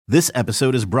This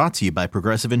episode is brought to you by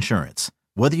Progressive Insurance.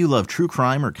 Whether you love true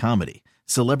crime or comedy,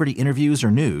 celebrity interviews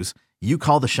or news, you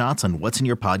call the shots on what's in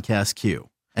your podcast queue.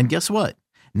 And guess what?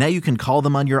 Now you can call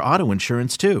them on your auto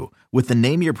insurance too with the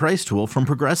Name Your Price tool from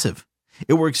Progressive.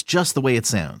 It works just the way it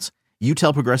sounds. You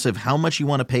tell Progressive how much you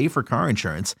want to pay for car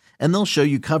insurance, and they'll show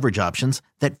you coverage options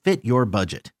that fit your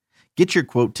budget. Get your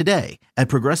quote today at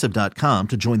Progressive.com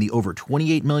to join the over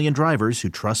 28 million drivers who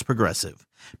trust Progressive.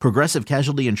 Progressive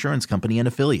Casualty Insurance Company and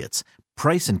Affiliates.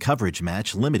 Price and coverage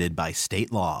match limited by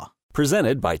state law.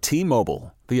 Presented by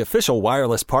T-Mobile, the official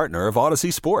wireless partner of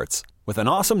Odyssey Sports. With an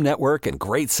awesome network and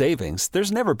great savings,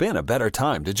 there's never been a better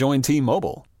time to join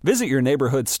T-Mobile. Visit your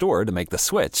neighborhood store to make the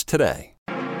switch today.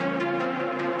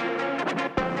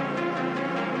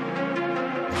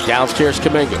 Downstairs,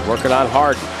 Kuminga working on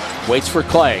Harden. Waits for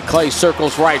Klay. Klay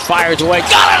circles right, fires away.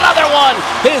 Got another one!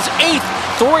 His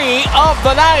 8th three of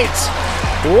the night.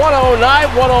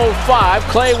 109-105.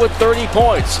 Klay with 30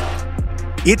 points.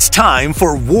 It's time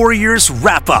for Warriors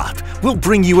Wrap-Up. We'll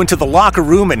bring you into the locker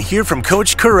room and hear from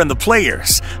Coach Kerr and the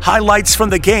players. Highlights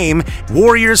from the game.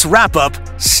 Warriors Wrap-Up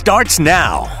starts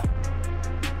now.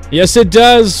 Yes, it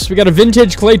does. We got a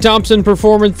vintage Klay Thompson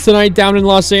performance tonight down in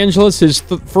Los Angeles. His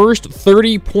first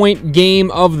 30-point game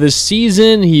of the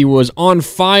season. He was on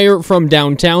fire from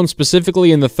downtown,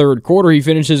 specifically in the third quarter. He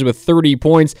finishes with 30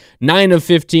 points, 9 of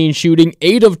 15 shooting,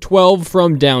 8 of 12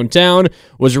 from downtown.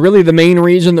 Was really the main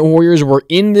reason the Warriors were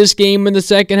in this game in the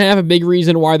second half. A big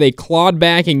reason why they clawed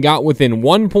back and got within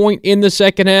 1 point in the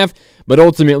second half. But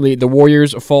ultimately, the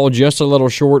Warriors fall just a little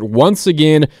short once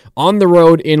again on the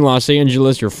road in Los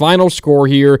Angeles. Your final score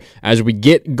here as we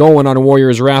get going on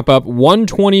Warriors Wrap-Up,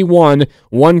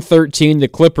 121-113, the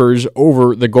Clippers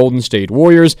over the Golden State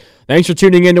Warriors. Thanks for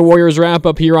tuning in to Warriors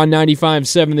Wrap-Up here on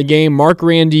 95.7 The Game. Marc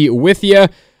Grandi with you. I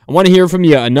want to hear from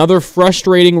you. Another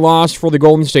frustrating loss for the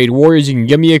Golden State Warriors. You can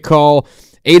give me a call.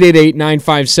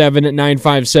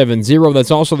 888-957-9570. That's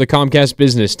also the Comcast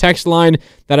Business text line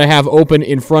that I have open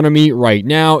in front of me right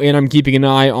now, and I'm keeping an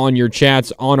eye on your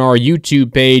chats on our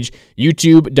YouTube page,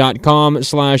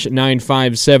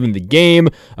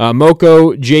 youtube.com/957thegame.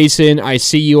 Moko, Jason, I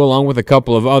see you along with a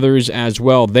couple of others as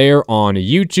well there on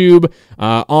YouTube.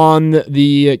 On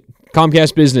the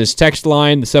Comcast Business text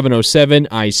line, the 707,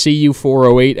 I see you,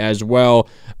 408 as well.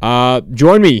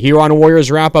 Join me here on Warriors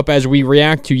Wrap-Up as we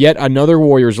react to yet another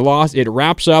Warriors loss. It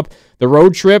wraps up the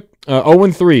road trip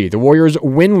 0-3. The Warriors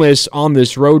winless on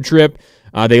this road trip.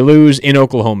 They lose in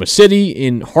Oklahoma City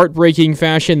in heartbreaking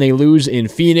fashion. They lose in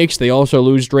Phoenix. They also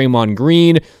lose Draymond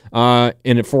Green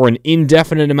for an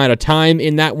indefinite amount of time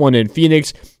in that one in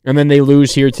Phoenix. And then they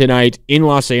lose here tonight in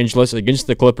Los Angeles against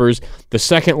the Clippers. The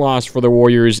second loss for the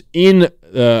Warriors in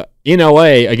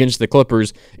LA against the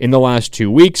Clippers in the last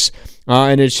 2 weeks.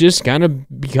 And it's just kind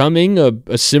of becoming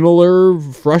a similar,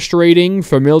 frustrating,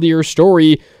 familiar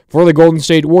story for the Golden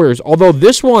State Warriors. Although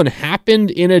this one happened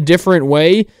in a different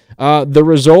way, the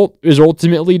result is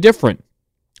ultimately different.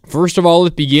 First of all,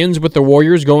 it begins with the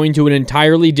Warriors going to an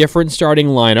entirely different starting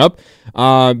lineup.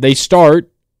 They start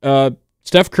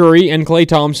Steph Curry and Klay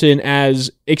Thompson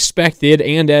as expected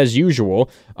and as usual,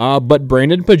 but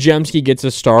Brandon Pajemski gets a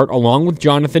start along with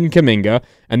Jonathan Kuminga,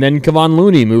 and then Kevon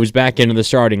Looney moves back into the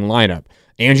starting lineup.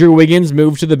 Andrew Wiggins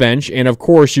moves to the bench, and of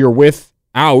course you're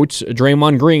without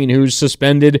Draymond Green, who's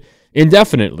suspended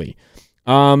indefinitely.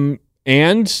 I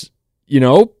think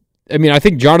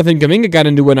Jonathan Kuminga got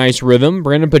into a nice rhythm.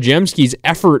 Brandon Pajemski's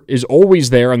effort is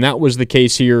always there, and that was the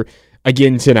case here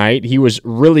again tonight. He was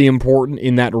really important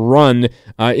in that run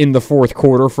in the fourth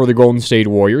quarter for the Golden State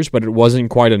Warriors, but it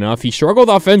wasn't quite enough. He struggled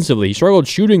offensively. He struggled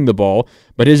shooting the ball,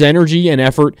 but his energy and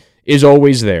effort is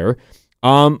always there.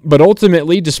 But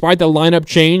ultimately, despite the lineup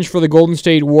change for the Golden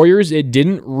State Warriors, it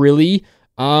didn't really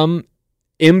positive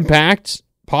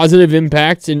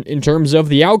impact in terms of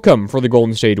the outcome for the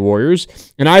Golden State Warriors.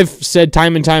 And I've said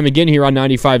time and time again here on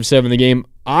 95.7 The Game,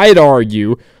 I'd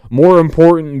argue more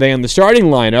important than the starting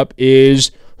lineup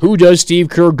is who does Steve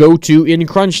Kerr go to in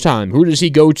crunch time? Who does he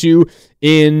go to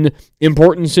in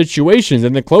important situations?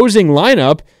 And the closing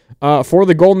lineup for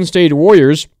the Golden State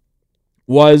Warriors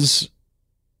was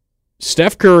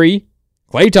Steph Curry,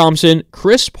 Klay Thompson,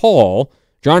 Chris Paul,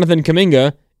 Jonathan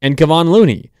Kuminga, and Kevon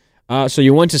Looney. So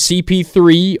you went to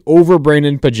CP3 over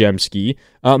Brandon Pajemski.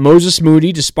 Moses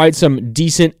Moody, despite some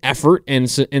decent effort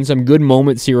and some good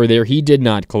moments here or there, he did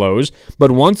not close.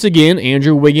 But once again,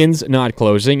 Andrew Wiggins not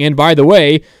closing. And by the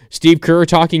way, Steve Kerr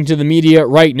talking to the media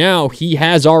right now, he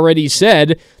has already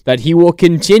said that he will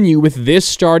continue with this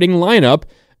starting lineup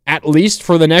at least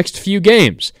for the next few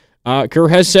games. Kerr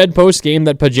has said post-game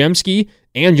that Podziemski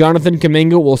and Jonathan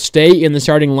Kuminga will stay in the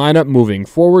starting lineup moving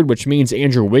forward, which means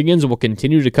Andrew Wiggins will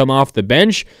continue to come off the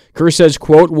bench. Kerr says,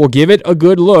 quote, "We'll give it a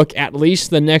good look at least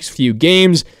the next few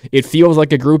games. It feels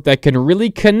like a group that can really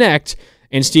connect."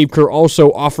 And Steve Kerr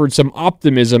also offered some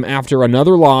optimism after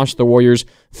another loss, the Warriors'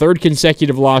 third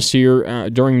consecutive loss here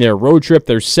during their road trip,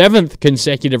 their seventh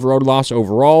consecutive road loss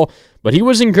overall. But he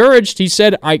was encouraged. He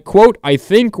said, I quote, "I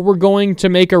think we're going to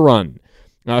make a run."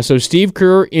 So Steve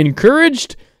Kerr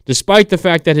encouraged, despite the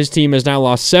fact that his team has now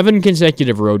lost 7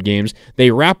 consecutive road games.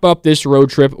 They wrap up this road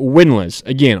trip winless.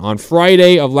 Again, on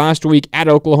Friday of last week at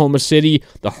Oklahoma City,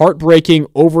 the heartbreaking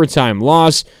overtime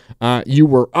loss. You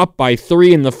were up by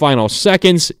 3 in the final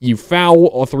seconds. You foul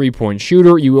a 3-point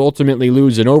shooter. You ultimately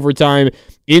lose in overtime.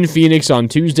 In Phoenix on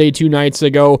Tuesday 2 nights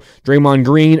ago, Draymond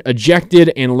Green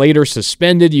ejected and later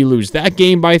suspended. You lose that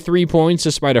game by 3 points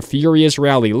despite a furious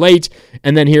rally late.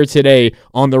 And then here today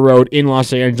on the road in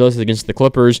Los Angeles against the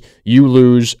Clippers, you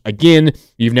lose again.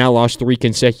 You've now lost 3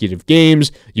 consecutive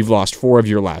games. You've lost 4 of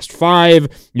your last 5.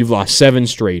 You've lost 7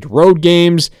 straight road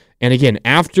games. And again,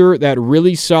 after that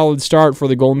really solid start for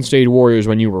the Golden State Warriors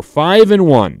when you were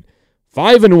 5-1,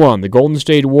 the Golden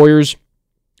State Warriors,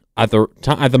 at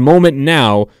the moment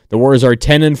now, the Warriors are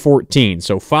 10-14.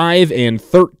 So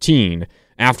 5-13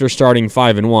 after starting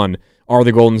 5-1 are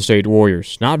the Golden State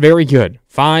Warriors. Not very good.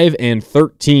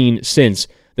 5-13 since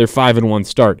their 5-1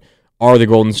 start are the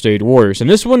Golden State Warriors. And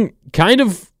this one kind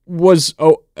of was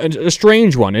a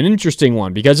strange one, an interesting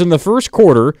one, because in the first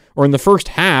quarter, or in the first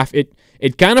half, it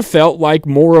kind of felt like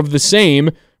more of the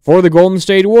same for the Golden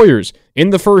State Warriors. In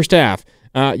the first half,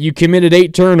 you committed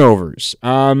 8 turnovers,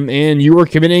 and you were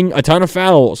committing a ton of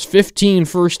fouls, 15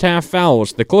 first-half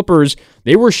fouls. The Clippers,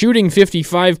 they were shooting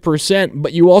 55%,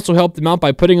 but you also helped them out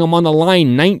by putting them on the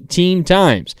line 19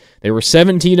 times. They were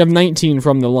 17 of 19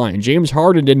 from the line. James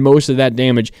Harden did most of that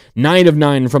damage, 9 of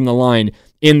 9 from the line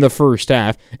in the first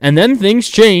half. And then things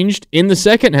changed in the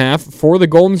second half for the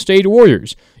Golden State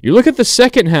Warriors. You look at the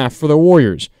second half for the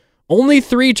Warriors, only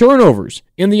 3 turnovers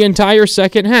in the entire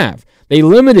second half. They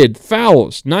limited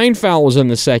fouls, 9 fouls in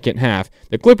the second half.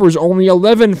 The Clippers only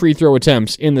 11 free throw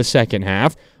attempts in the second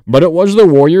half, but it was the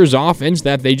Warriors' offense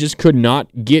that they just could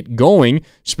not get going,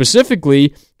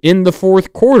 specifically in the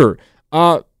fourth quarter.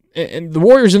 And the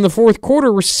Warriors in the fourth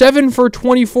quarter were 7 for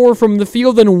 24 from the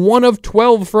field and 1 of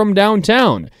 12 from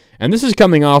downtown. And this is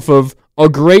coming off of a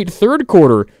great third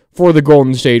quarter for the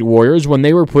Golden State Warriors. When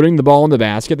they were putting the ball in the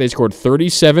basket, they scored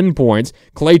 37 points.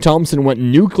 Klay Thompson went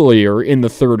nuclear in the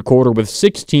third quarter with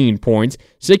 16 points.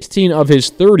 16 of his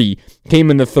 30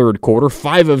 came in the third quarter.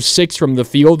 5 of 6 from the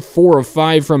field, 4 of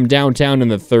 5 from downtown in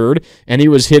the third. And he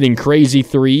was hitting crazy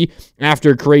 3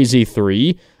 after crazy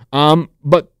 3.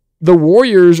 But the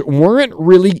Warriors weren't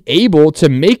really able to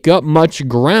make up much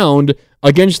ground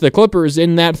against the Clippers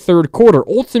in that third quarter.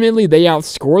 Ultimately, they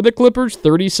outscored the Clippers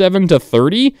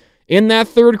 37-30 in that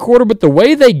third quarter, but the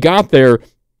way they got there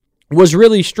was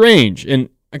really strange and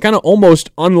kind of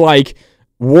almost unlike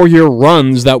Warrior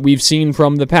runs that we've seen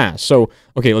from the past. So,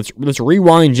 okay, let's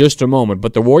rewind just a moment.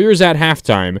 But the Warriors at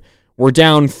halftime were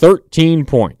down 13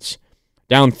 points.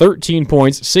 Down 13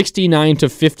 points,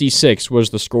 69-56 was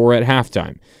the score at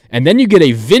halftime. And then you get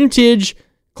a vintage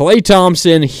Klay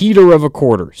Thompson heater of a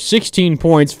quarter. 16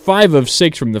 points, 5 of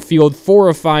 6 from the field, 4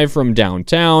 of 5 from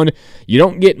downtown. You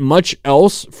don't get much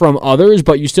else from others,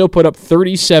 but you still put up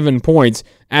 37 points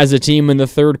as a team in the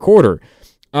third quarter.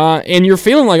 And you're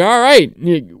feeling like, all right,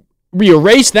 we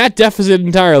erase that deficit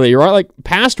entirely, right? Like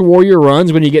past Warrior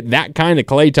runs, when you get that kind of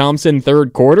Klay Thompson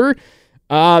third quarter,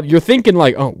 you're thinking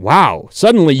like, oh, wow,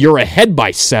 suddenly you're ahead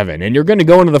by 7, and you're going to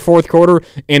go into the fourth quarter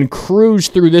and cruise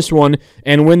through this one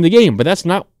and win the game. But that's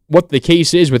not what the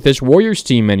case is with this Warriors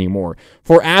team anymore.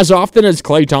 For as often as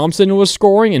Klay Thompson was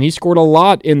scoring, and he scored a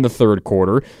lot in the third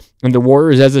quarter, and the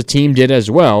Warriors as a team did as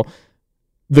well,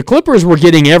 the Clippers were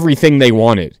getting everything they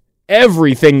wanted.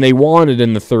 Everything they wanted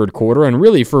in the third quarter, and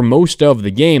really for most of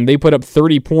the game. They put up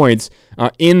 30 points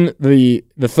in the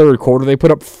third quarter. They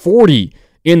put up 40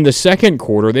 in the second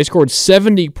quarter. They scored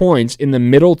 70 points in the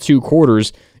middle 2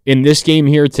 quarters in this game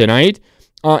here tonight.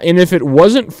 And if it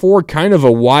wasn't for kind of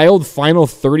a wild final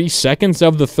 30 seconds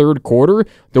of the third quarter,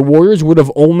 the Warriors would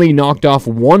have only knocked off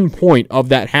 1 point of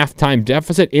that halftime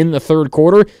deficit in the third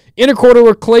quarter, in a quarter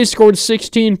where Klay scored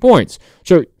 16 points.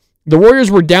 So the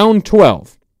Warriors were down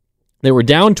 12. They were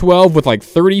down 12 with like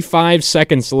 35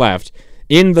 seconds left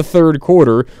in the third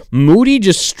quarter. Moody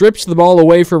just strips the ball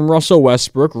away from Russell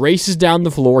Westbrook, races down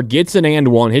the floor, gets an and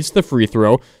one, hits the free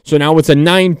throw. So now it's a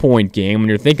 9-point game, and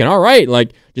you're thinking, all right,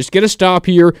 like, just get a stop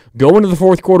here, go into the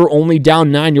fourth quarter only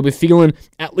down 9. You'll be feeling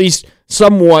at least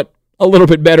somewhat a little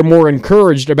bit better, more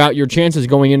encouraged about your chances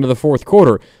going into the fourth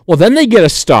quarter. Well, then they get a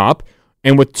stop,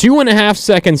 and with 2.5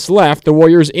 seconds left, the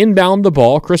Warriors inbound the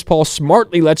ball. Chris Paul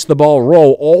smartly lets the ball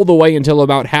roll all the way until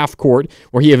about half court,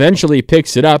 where he eventually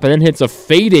picks it up and then hits a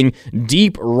fading,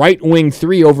 deep right wing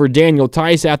three over Daniel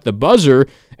Tice at the buzzer,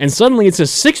 and suddenly it's a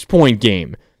 6-point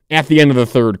game at the end of the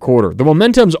third quarter. The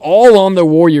momentum's all on the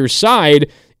Warriors'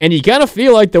 side, and you kind of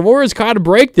feel like the Warriors caught a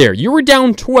break there. You were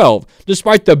down 12,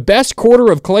 despite the best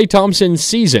quarter of Klay Thompson's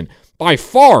season. By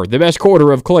far the best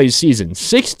quarter of Klay's season.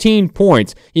 16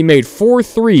 points. He made 4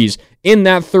 threes in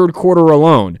that third quarter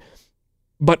alone.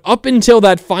 But up until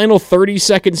that final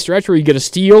 30-second stretch where you get a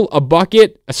steal, a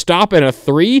bucket, a stop, and a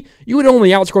three, you would only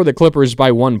outscore the Clippers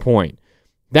by 1 point.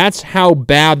 That's how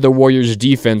bad the Warriors'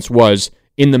 defense was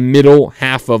in the middle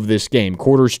half of this game.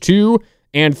 Quarters 2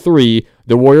 and 3,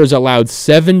 the Warriors allowed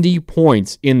 70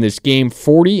 points in this game,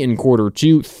 40 in quarter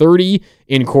 2, 30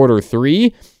 in quarter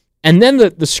 3. And then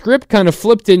the script kind of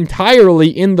flipped entirely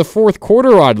in the fourth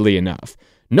quarter, oddly enough.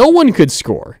 No one could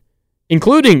score,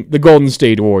 including the Golden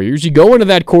State Warriors. You go into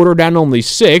that quarter down only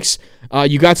 6.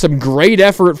 You got some great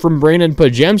effort from Brandon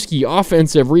Podziemski,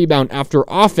 offensive rebound after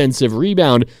offensive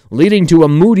rebound, leading to a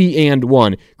Moody and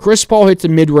one. Chris Paul hits a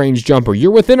mid-range jumper.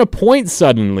 You're within a point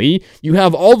suddenly. You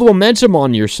have all the momentum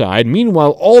on your side.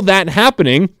 Meanwhile, all that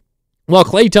happening while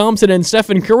Klay Thompson and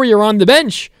Stephen Curry are on the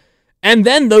bench. And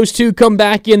then those two come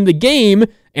back in the game,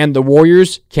 and the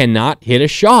Warriors cannot hit a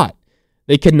shot.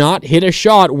 They could not hit a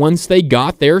shot once they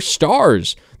got their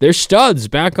stars, their studs,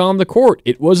 back on the court.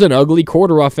 It was an ugly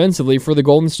quarter offensively for the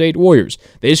Golden State Warriors.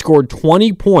 They scored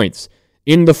 20 points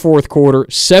in the fourth quarter,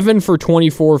 7 for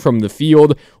 24 from the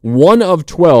field, 1 of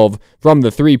 12 from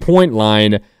the three-point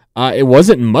line. It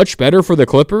wasn't much better for the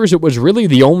Clippers. It was really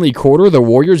the only quarter the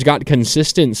Warriors got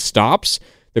consistent stops.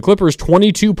 The Clippers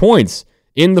 22 points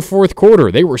in the fourth quarter.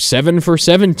 They were 7 for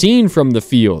 17 from the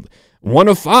field, 1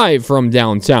 of 5 from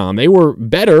downtown. They were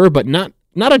better, but not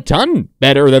a ton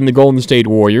better than the Golden State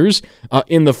Warriors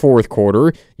in the fourth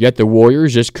quarter, yet the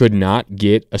Warriors just could not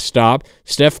get a stop.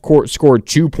 Steph scored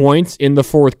 2 points in the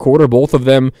fourth quarter. Both of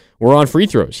them were on free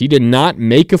throws. He did not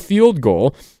make a field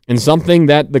goal, and something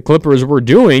that the Clippers were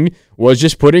doing was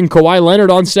just putting Kawhi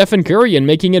Leonard on Stephen Curry and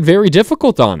making it very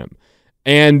difficult on him.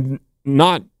 And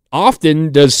not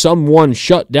often does someone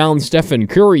shut down Stephen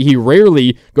Curry. He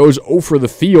rarely goes 0 for the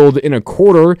field in a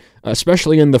quarter,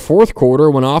 especially in the fourth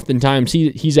quarter when oftentimes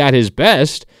he's at his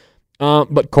best.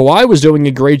 But Kawhi was doing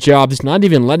a great job just not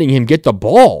even letting him get the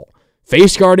ball,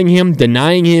 face guarding him,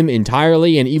 denying him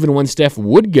entirely, and even when Steph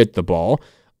would get the ball,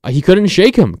 he couldn't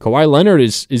shake him. Kawhi Leonard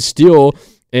is still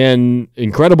an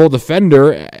incredible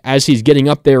defender as he's getting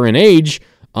up there in age,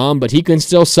 but he can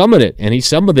still summon it, and he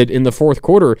summoned it in the fourth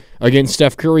quarter against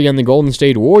Steph Curry and the Golden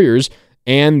State Warriors,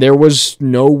 and there was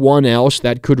no one else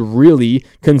that could really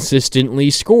consistently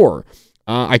score.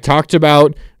 I talked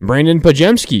about Brandon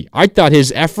Podziemski. I thought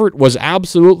his effort was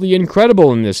absolutely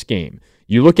incredible in this game.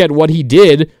 You look at what he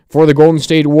did for the Golden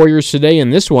State Warriors today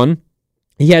in this one.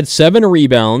 He had 7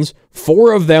 rebounds,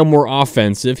 4 of them were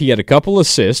offensive. He had a couple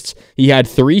assists. He had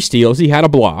 3 steals. He had a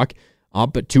block,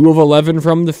 but 2 of 11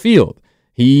 from the field.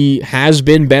 He has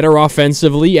been better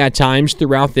offensively at times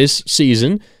throughout this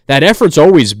season. That effort's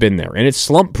always been there, and it's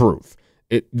slump-proof.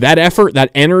 That effort,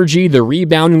 that energy, the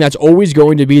rebounding, that's always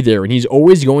going to be there, and he's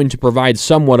always going to provide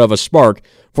somewhat of a spark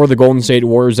for the Golden State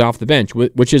Warriors off the bench,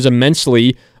 which is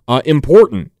immensely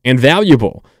important and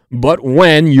valuable. But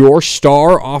when your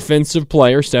star offensive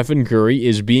player, Stephen Curry,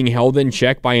 is being held in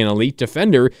check by an elite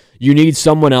defender, you need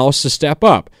someone else to step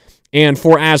up. And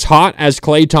for as hot as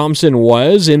Klay Thompson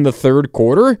was in the third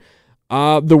quarter,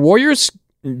 the Warriors,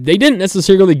 they didn't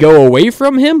necessarily go away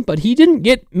from him, but he didn't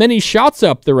get many shots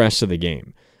up the rest of the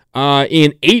game.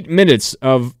 In 8 minutes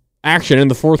of action in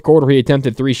the fourth quarter, he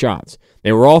attempted 3 shots.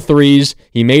 They were all threes.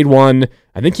 He made one.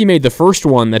 I think he made the first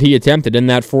one that he attempted in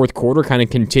that fourth quarter, kind of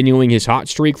continuing his hot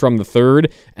streak from the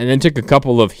third, and then took a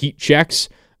couple of heat checks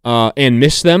and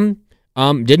missed them.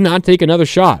 Did not take another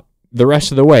shot the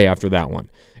rest of the way after that one.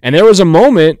 And there was a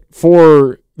moment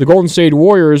for the Golden State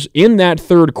Warriors in that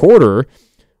third quarter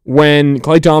when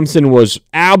Klay Thompson was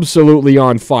absolutely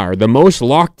on fire, the most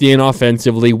locked in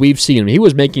offensively we've seen him. He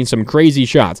was making some crazy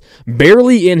shots,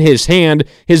 barely in his hand,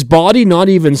 his body not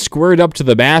even squared up to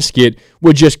the basket,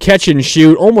 would just catch and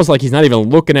shoot, almost like he's not even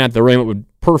looking at the rim. It would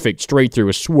perfect straight through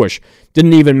a swoosh.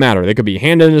 Didn't even matter. They could be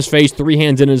hand in his face, 3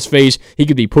 hands in his face. He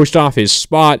could be pushed off his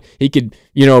spot. He could,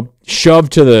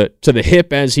 shove to the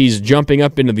hip as he's jumping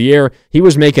up into the air. He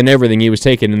was making everything he was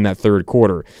taking in that third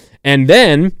quarter. And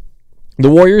then the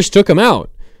Warriors took him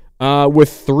out. with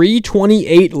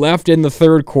 3:28 left in the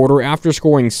third quarter after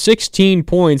scoring 16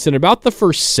 points in about the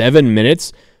first 7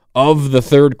 minutes of the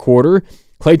third quarter.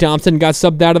 Klay Thompson got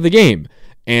subbed out of the game.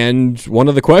 And one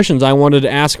of the questions I wanted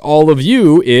to ask all of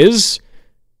you is,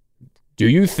 do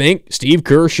you think Steve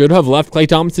Kerr should have left Klay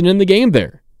Thompson in the game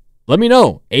there? Let me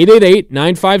know.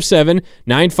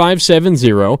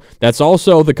 888-957-9570. That's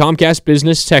also the Comcast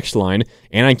Business text line.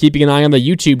 And I'm keeping an eye on the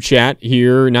YouTube chat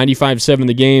here, 95.7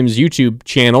 The Game's YouTube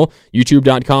channel,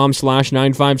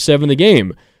 youtube.com/957 The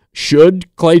Game. Should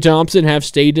Klay Thompson have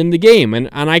stayed in the game? And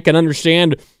I can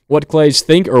understand what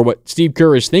what Steve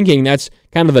Kerr is thinking. That's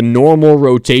kind of the normal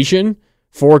rotation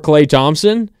for Klay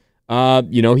Thompson.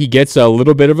 He gets a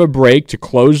little bit of a break to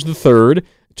close the third,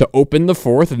 to open the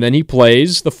fourth, and then he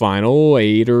plays the final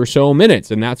 8 or so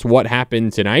minutes, and that's what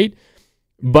happened tonight.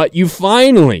 But you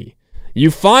finally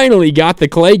got the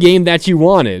Klay game that you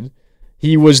wanted.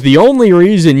 He was the only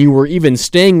reason you were even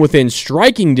staying within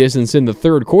striking distance in the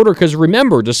third quarter, because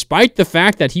remember, despite the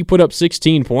fact that he put up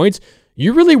 16 points,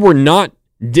 you really were not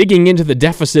digging into the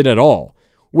deficit at all.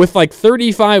 With like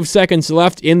 35 seconds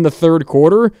left in the third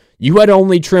quarter, you had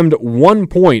only trimmed 1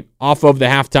 point off of the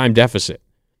halftime deficit.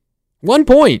 1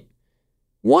 point.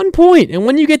 1 point. And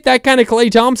when you get that kind of Klay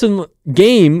Thompson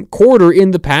game quarter in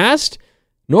the past,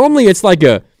 normally it's like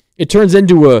it turns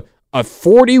into a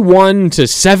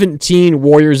 41-17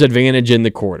 Warriors advantage in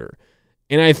the quarter.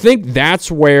 And I think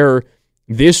that's where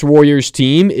this Warriors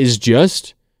team is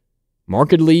just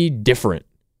markedly different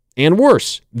and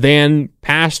worse than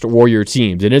past Warrior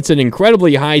teams. And it's an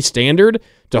incredibly high standard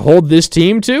to hold this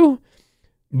team to.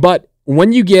 But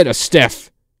when you get a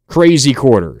Steph crazy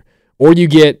quarter, or you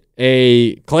get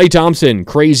a Klay Thompson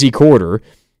crazy quarter,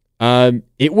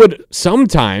 it would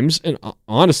sometimes, and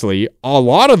honestly, a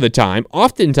lot of the time,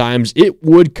 oftentimes, it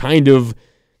would kind of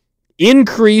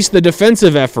increase the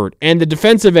defensive effort and the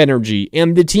defensive energy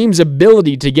and the team's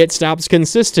ability to get stops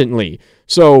consistently.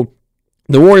 So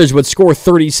the Warriors would score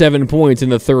 37 points in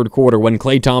the third quarter when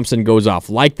Klay Thompson goes off,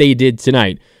 like they did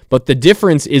tonight. But the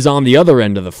difference is on the other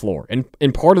end of the floor. And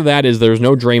part of that is there's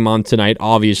no Draymond tonight,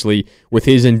 obviously, with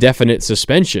his indefinite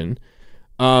suspension.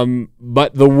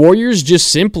 But the Warriors just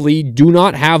simply do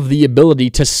not have the ability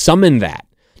to summon that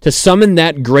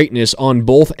greatness on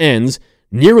both ends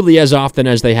nearly as often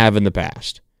as they have in the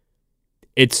past.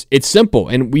 It's simple,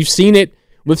 and we've seen it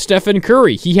with Stephen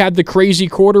Curry. He had the crazy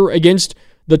quarter against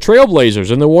the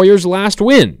Trailblazers in the Warriors' last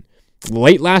win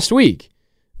late last week.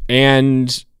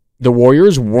 And the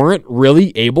Warriors weren't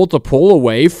really able to pull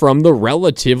away from the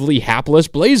relatively hapless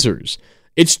Blazers.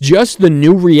 It's just the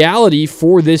new reality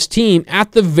for this team,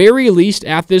 at the very least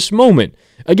at this moment.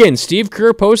 Again, Steve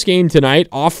Kerr postgame tonight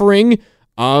offering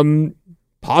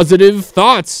positive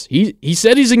thoughts. He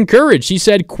said he's encouraged. He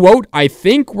said, quote, "I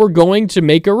think we're going to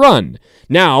make a run."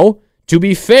 Now, to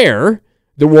be fair,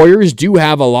 the Warriors do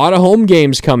have a lot of home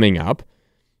games coming up.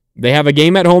 They have a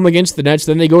game at home against the Nets,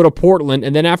 then they go to Portland,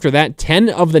 and then after that, 10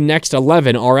 of the next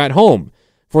 11 are at home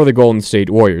for the Golden State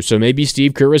Warriors. So maybe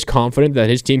Steve Kerr is confident that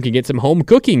his team can get some home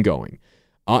cooking going.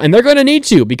 And they're going to need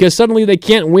to, because suddenly they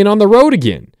can't win on the road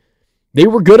again. They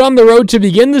were good on the road to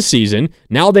begin the season.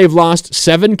 Now they've lost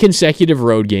 7 consecutive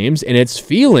road games, and it's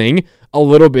feeling a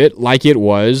little bit like it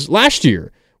was last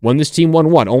year, when this team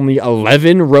won, only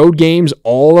 11 road games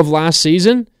all of last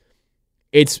season?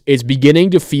 It's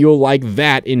beginning to feel like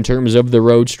that in terms of the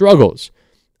road struggles.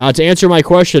 To answer my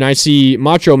question, I see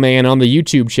Macho Man on the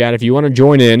YouTube chat. If you want to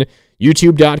join in,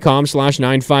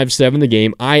 youtube.com/957 The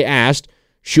Game. I asked,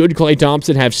 should Klay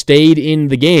Thompson have stayed in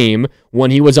the game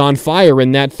when he was on fire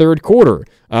in that third quarter?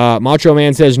 Macho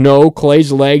Man says no,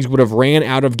 Klay's legs would have ran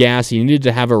out of gas. He needed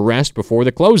to have a rest before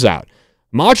the closeout.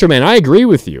 Macho Man, I agree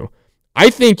with you. I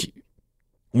think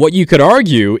what you could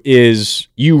argue is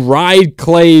you ride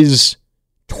Klay's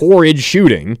torrid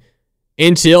shooting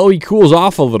until he cools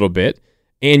off a little bit,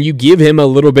 and you give him a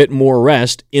little bit more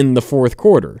rest in the fourth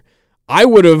quarter. I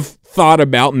would have thought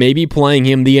about maybe playing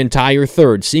him the entire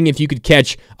third, seeing if you could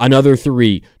catch another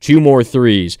 3, 2 more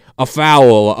threes, a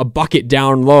foul, a bucket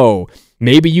down low.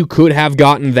 Maybe you could have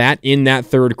gotten that in that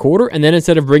third quarter, and then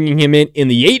instead of bringing him in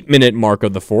the 8-minute mark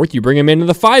of the fourth, you bring him into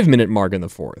the 5-minute mark in the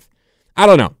fourth. I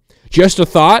don't know. Just a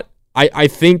thought. I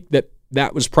think that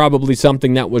was probably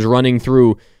something that was running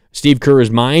through Steve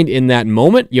Kerr's mind in that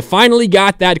moment. You finally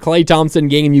got that Klay Thompson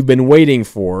game you've been waiting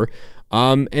for,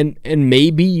 and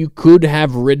maybe you could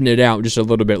have ridden it out just a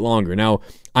little bit longer. Now,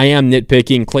 I am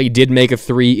nitpicking. Klay did make a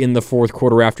 3 in the fourth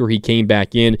quarter after he came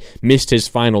back in, missed his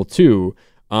final 2,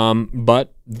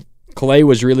 but Klay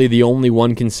was really the only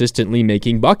one consistently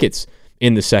making buckets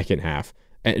in the second half,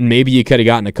 and maybe you could have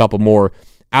gotten a couple more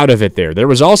out of it there. There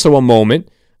was also a moment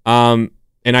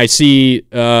and I see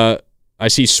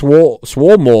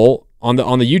Swole Mole on the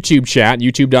YouTube chat,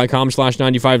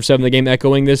 youtube.com/957 the game,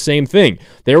 echoing this same thing.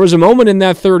 There was a moment in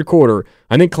that third quarter,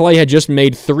 I think Klay had just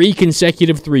made 3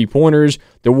 consecutive three-pointers.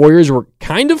 The Warriors were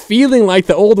kind of feeling like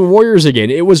the old Warriors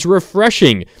again. It was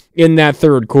refreshing in that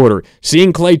third quarter,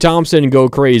 seeing Klay Thompson go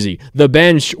crazy. The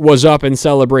bench was up and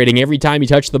celebrating every time he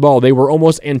touched the ball. They were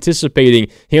almost anticipating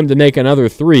him to make another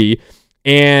 3.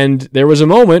 And there was a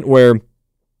moment where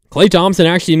Klay Thompson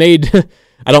actually made...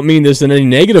 I don't mean this in any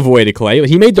negative way to Klay, but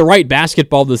he made the right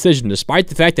basketball decision. Despite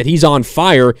the fact that he's on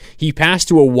fire, he passed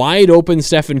to a wide-open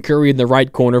Stephen Curry in the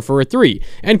right corner for a 3.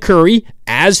 And Curry,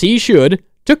 as he should,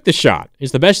 took the shot.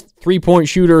 He's the best three-point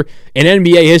shooter in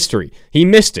NBA history. He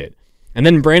missed it. And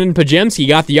then Brandon Pajemski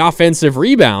got the offensive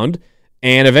rebound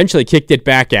and eventually kicked it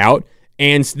back out.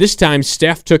 And this time,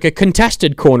 Steph took a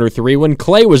contested corner 3 when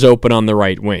Klay was open on the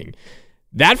right wing.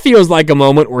 That feels like a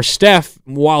moment where Steph,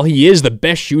 while he is the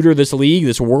best shooter this league,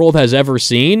 this world has ever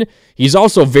seen, he's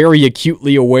also very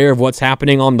acutely aware of what's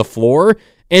happening on the floor.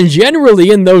 And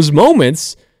generally in those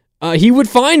moments, he would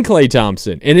find Klay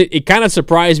Thompson. And it kind of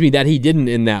surprised me that he didn't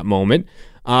in that moment.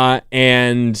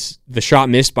 And the shot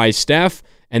missed by Steph.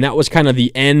 And that was kind of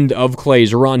the end of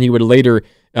Klay's run. He would later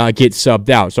get subbed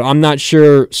out. So I'm not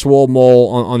sure, Swole Mole,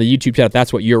 on the YouTube chat, if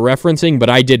that's what you're referencing, but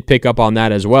I did pick up on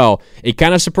that as well. It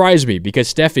kind of surprised me because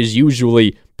Steph is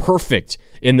usually perfect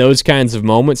in those kinds of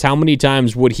moments. How many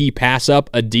times would he pass up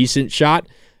a decent shot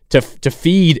to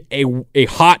feed a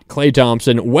hot Klay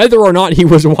Thompson, whether or not he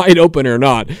was wide open or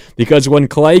not? Because when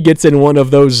Klay gets in one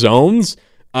of those zones,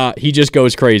 he just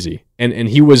goes crazy. And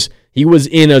he was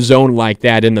in a zone like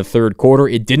that in the third quarter.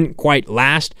 It didn't quite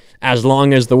last as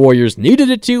long as the Warriors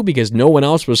needed it to because no one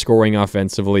else was scoring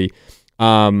offensively.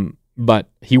 But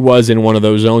he was in one of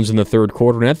those zones in the third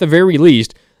quarter. And at the very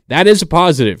least, that is a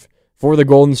positive for the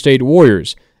Golden State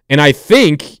Warriors. And I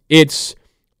think it's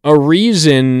a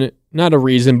reason, not a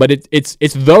reason, but it's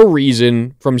the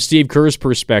reason from Steve Kerr's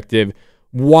perspective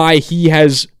why he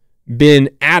has been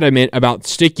adamant about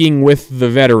sticking with the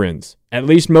veterans, at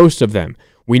least most of them.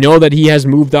 We know that he has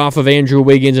moved off of Andrew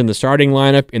Wiggins in the starting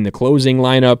lineup, in the closing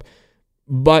lineup,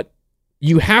 but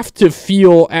you have to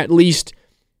feel at least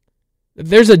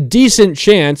there's a decent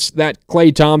chance that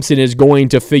Klay Thompson is going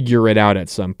to figure it out at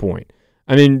some point.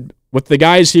 I mean, with the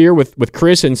guys here, with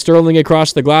Chris and Sterling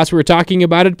across the glass, we were talking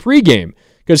about it pregame,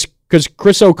 because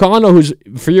Chris O'Connell, who's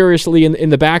furiously in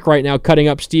the back right now cutting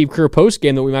up Steve Kerr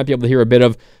postgame that we might be able to hear a bit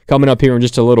of coming up here in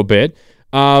just a little bit,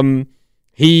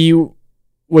 he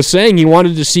was saying he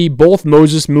wanted to see both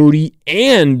Moses Moody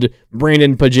and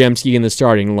Brandon Pajemski in the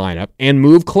starting lineup and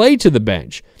move Klay to the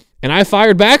bench. And I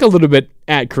fired back a little bit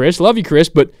at Chris. Love you, Chris,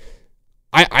 but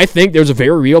I think there's a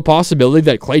very real possibility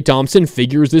that Klay Thompson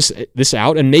figures this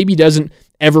out and maybe doesn't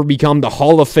ever become the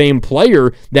Hall of Fame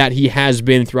player that he has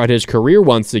been throughout his career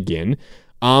once again,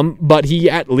 but he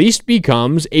at least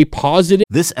becomes a positive.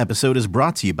 This episode is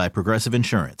brought to you by Progressive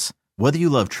Insurance. Whether you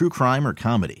love true crime or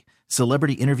comedy,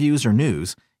 celebrity interviews or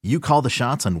news, you call the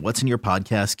shots on what's in your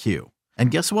podcast queue.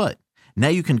 And guess what? Now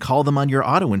you can call them on your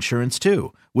auto insurance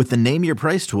too with the Name Your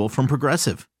Price tool from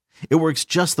Progressive. It works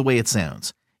just the way it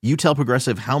sounds. You tell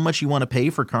Progressive how much you want to pay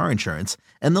for car insurance,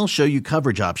 and they'll show you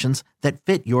coverage options that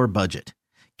fit your budget.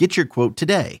 Get your quote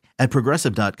today at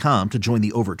Progressive.com to join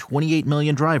the over 28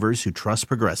 million drivers who trust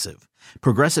Progressive.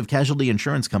 Progressive Casualty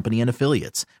Insurance Company and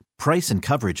Affiliates. Price and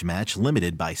coverage match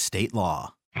limited by state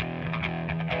law.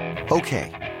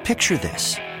 Okay, picture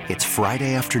this. It's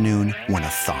Friday afternoon when a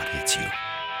thought hits you.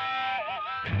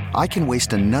 I can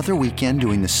waste another weekend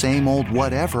doing the same old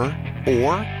whatever,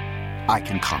 or I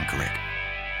can conquer it.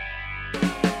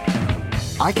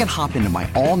 I can hop into my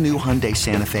all-new Hyundai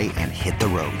Santa Fe and hit the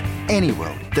road. Any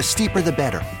road. The steeper, the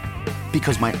better.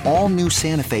 Because my all-new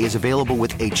Santa Fe is available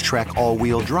with H-Track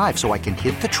all-wheel drive, so I can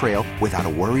hit the trail without a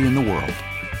worry in the world.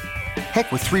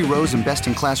 Heck, with 3 rows and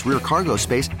best-in-class rear cargo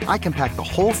space, I can pack the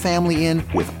whole family in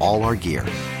with all our gear.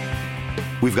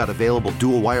 We've got available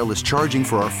dual wireless charging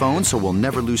for our phones, so we'll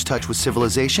never lose touch with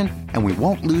civilization, and we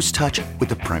won't lose touch with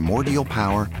the primordial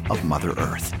power of Mother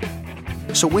Earth.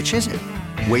 So which is it?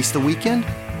 Waste the weekend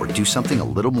or do something a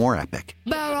little more epic?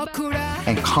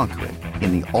 And conquer it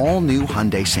in the all-new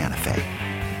Hyundai Santa Fe.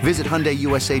 Visit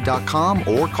HyundaiUSA.com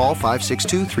or call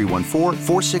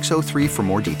 562-314-4603 for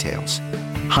more details.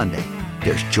 Hyundai,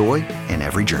 there's joy in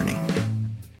every journey.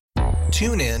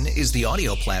 TuneIn is the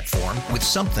audio platform with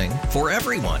something for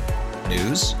everyone.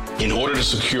 News. In order to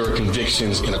secure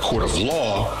convictions in a court of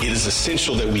law, it is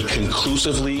essential that we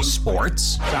conclusively.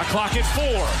 Sports. Got clock at 4.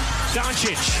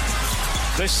 Doncic.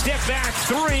 The step back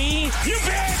 3. You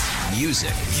bet.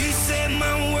 Music. You set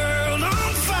my world on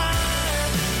fire.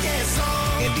 Yes,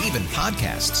 even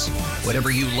podcasts.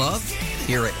 Whatever you love,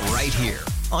 hear it right here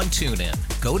on TuneIn.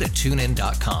 Go to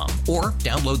TuneIn.com or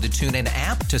download the TuneIn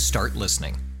app to start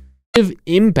listening.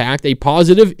 Impact, a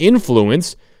positive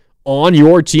influence on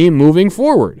your team moving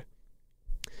forward.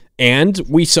 And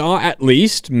we saw at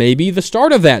least maybe the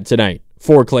start of that tonight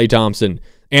for Klay Thompson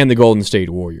and the Golden State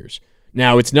Warriors.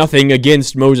 Now, it's nothing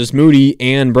against Moses Moody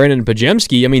and Brandon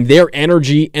Pajemski. I mean, their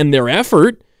energy and their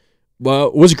effort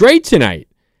was great tonight.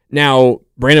 Now,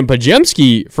 Brandon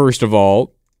Pajemski, first of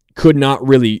all, could not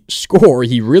really score.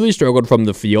 He really struggled from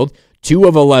the field. 2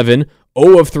 of 11,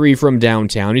 0 of 3 from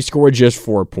downtown. He scored just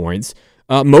 4 points.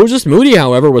 Moses Moody,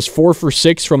 however, was 4 for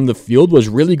 6 from the field, was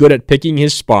really good at picking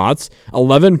his spots.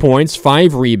 11 points,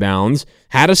 5 rebounds,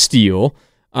 had a steal,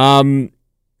 5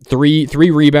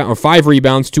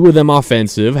 rebounds, 2 of them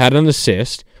offensive, had an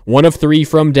assist, 1 of 3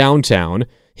 from downtown.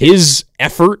 His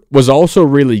effort was also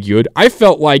really good. I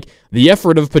felt like the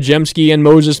effort of Pajemski and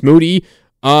Moses Moody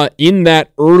in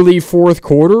that early fourth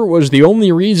quarter was the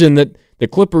only reason that the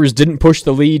Clippers didn't push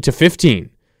the lead to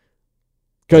 15.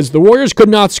 Because the Warriors could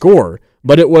not score,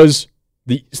 but it was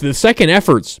the second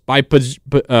efforts by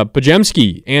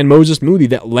Pajemski and Moses Moody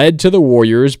that led to the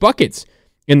Warriors' buckets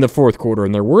in the fourth quarter,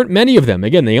 and there weren't many of them.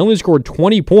 Again, they only scored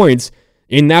 20 points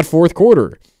in that fourth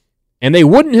quarter, and they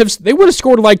would have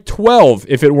scored like 12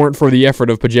 if it weren't for the effort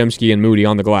of Pajemski and Moody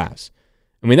on the glass.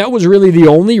 I mean, that was really the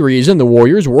only reason the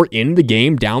Warriors were in the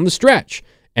game down the stretch,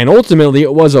 and ultimately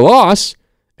it was a loss,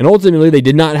 and ultimately they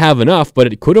did not have enough,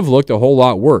 but it could have looked a whole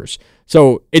lot worse.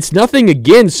 So it's nothing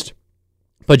against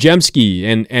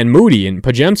Pajemski and Moody, and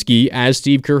Pajemski, as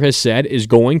Steve Kerr has said, is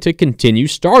going to continue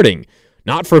starting.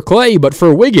 Not for Klay, but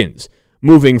for Wiggins,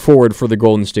 moving forward for the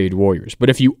Golden State Warriors. But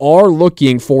if you are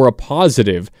looking for a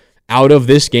positive out of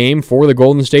this game for the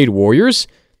Golden State Warriors,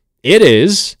 it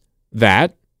is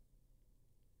that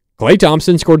Klay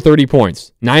Thompson scored 30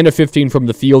 points, 9 of 15 from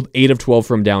the field, 8 of 12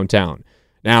 from downtown.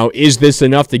 Now, is this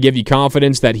enough to give you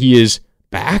confidence that he is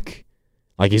back?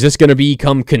 Like, is this going to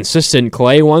become consistent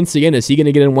Klay once again? Is he going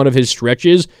to get in one of his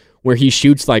stretches where he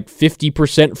shoots like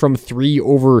 50% from 3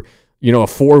 over, a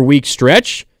 4-week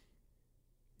stretch?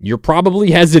 You're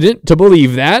probably hesitant to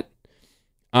believe that.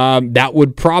 That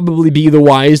would probably be the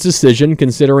wise decision,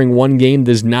 considering one game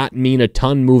does not mean a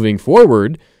ton moving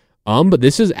forward. But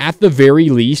this is at the very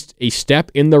least a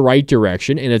step in the right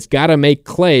direction, and it's got to make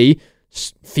Klay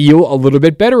feel a little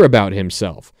bit better about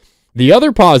himself. The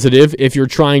other positive, if you're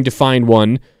trying to find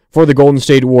one for the Golden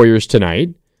State Warriors tonight,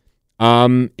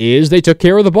 is they took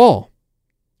care of the ball.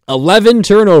 11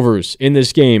 turnovers in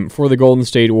this game for the Golden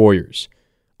State Warriors.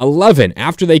 11.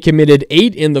 After they committed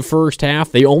 8 in the first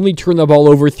half, they only turned the ball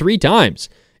over 3 times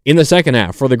in the second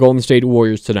half for the Golden State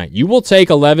Warriors tonight. You will take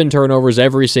 11 turnovers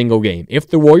every single game. If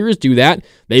the Warriors do that,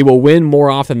 they will win more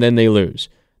often than they lose.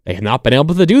 They have not been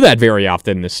able to do that very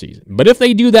often this season. But if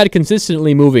they do that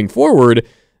consistently moving forward,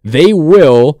 they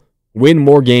will win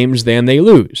more games than they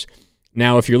lose.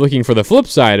 Now, if you're looking for the flip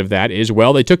side of that is,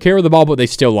 well, they took care of the ball, but they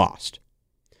still lost.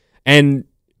 And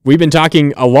we've been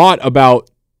talking a lot about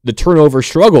the turnover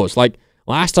struggles. Like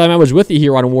last time I was with you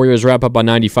here on Warriors Wrap Up on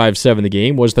 95.7 The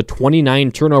Game was the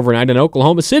 29 turnover night in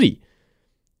Oklahoma City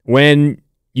when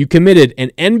you committed an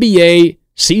NBA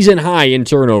season high in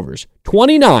turnovers.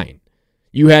 29.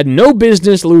 You had no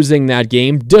business losing that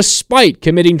game despite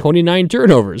committing 29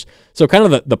 turnovers. So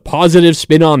kind of the positive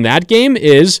spin on that game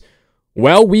is,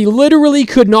 well, we literally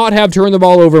could not have turned the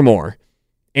ball over more,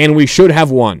 and we should have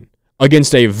won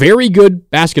against a very good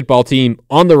basketball team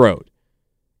on the road.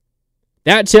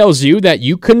 That tells you that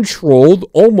you controlled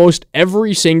almost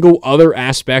every single other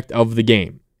aspect of the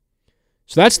game.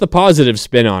 So that's the positive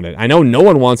spin on it. I know no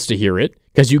one wants to hear it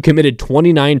because you committed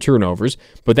 29 turnovers,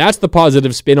 but that's the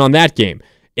positive spin on that game.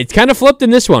 It's kind of flipped in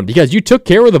this one because you took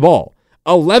care of the ball.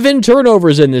 11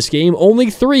 turnovers in this game, only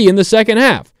 3 in the second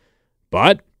half.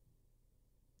 But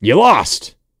you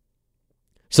lost.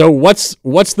 So what's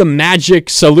the magic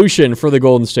solution for the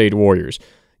Golden State Warriors?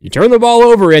 You turn the ball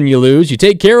over and you lose. You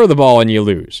take care of the ball and you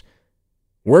lose.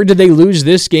 Where did they lose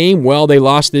this game? Well, they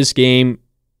lost this game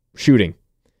shooting,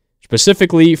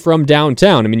 specifically from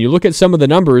downtown. I mean, you look at some of the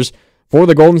numbers for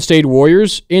the Golden State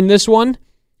Warriors in this one.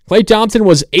 Klay Thompson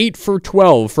was 8 for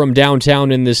 12 from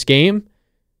downtown in this game.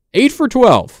 8 for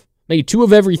 12. Made 2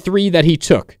 of every 3 that he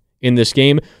took in this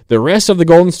game. The rest of the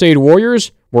Golden State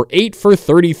Warriors were 8 for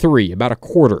 33, about a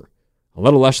quarter, a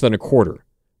little less than a quarter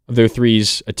of their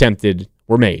threes attempted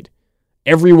were made.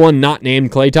 Everyone not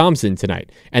named Klay Thompson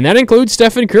tonight. And that includes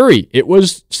Stephen Curry. It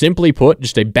was, simply put,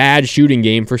 just a bad shooting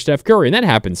game for Steph Curry, and that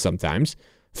happens sometimes.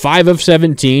 5 of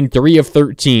 17, 3 of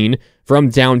 13 from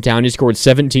downtown. He scored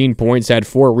 17 points, had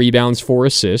 4 rebounds, 4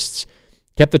 assists.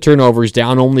 kept the turnovers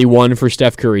down, only 1 for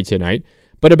Steph Curry tonight,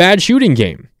 but a bad shooting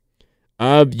game.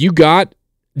 You got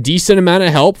decent amount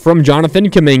of help from Jonathan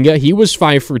Kuminga. He was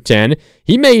 5 for 10.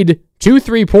 He made 2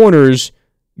 3-pointers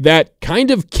that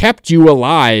kind of kept you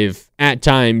alive at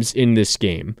times in this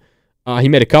game. He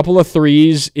made a couple of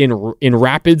threes in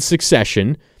rapid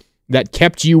succession that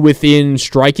kept you within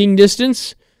striking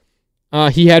distance.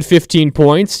 He had 15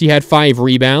 points. He had 5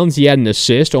 rebounds. He had an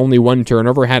assist, only 1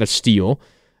 turnover, had a steal.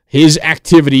 His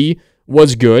activity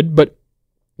was good, but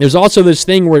there's also this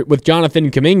thing with Jonathan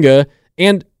Kuminga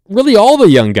and really all the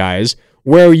young guys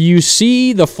where you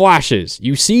see the flashes,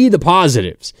 you see the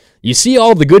positives, you see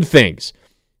all the good things.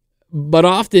 But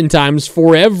oftentimes,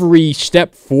 for every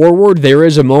step forward, there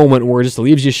is a moment where it just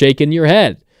leaves you shaking your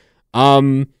head.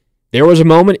 There was a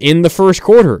moment in the first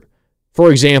quarter,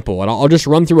 for example, and I'll just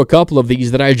run through a couple of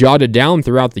these that I jotted down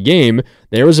throughout the game.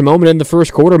 There was a moment in the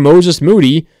first quarter, Moses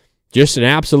Moody, just an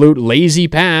absolute lazy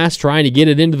pass, trying to get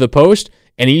it into the post,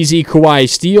 an easy Kawhi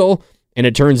steal, and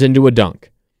it turns into a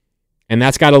dunk. And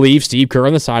that's got to leave Steve Kerr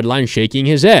on the sideline shaking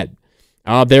his head.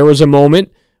 There was a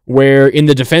moment where in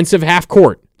the defensive half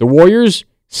court, the Warriors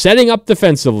setting up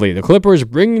defensively, the Clippers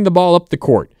bringing the ball up the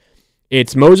court.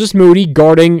 It's Moses Moody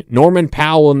guarding Norman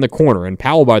Powell in the corner. And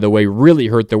Powell, by the way, really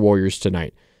hurt the Warriors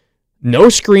tonight. No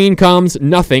screen comes,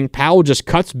 nothing. Powell just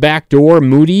cuts back door.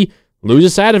 Moody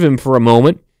loses sight of him for a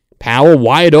moment. Powell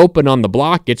wide open on the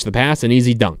block, gets the pass, an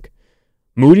easy dunk.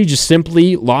 Moody just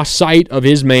simply lost sight of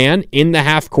his man in the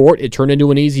half court. It turned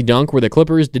into an easy dunk where the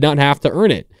Clippers did not have to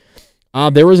earn it.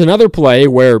 There was another play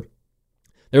where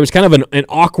there was kind of an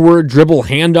awkward dribble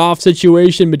handoff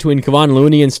situation between Kevon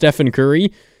Looney and Stephen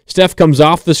Curry. Steph comes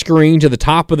off the screen to the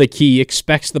top of the key,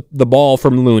 expects the ball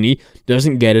from Looney,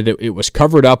 doesn't get it. It was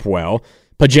covered up well.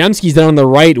 Podziemski's down on the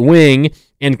right wing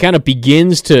and kind of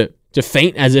begins to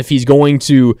feint as if he's going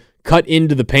to cut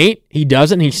into the paint. He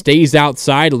doesn't. He stays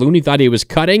outside. Looney thought he was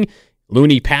cutting.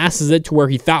 Looney passes it to where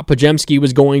he thought Podziemski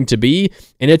was going to be,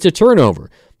 and it's a turnover.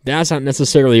 That's not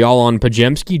necessarily all on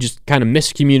Podziemski, just kind of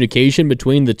miscommunication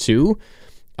between the two.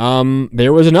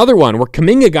 There was another one where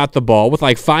Kuminga got the ball with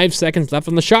like 5 seconds left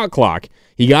on the shot clock.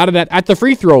 He got it at the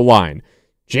free throw line.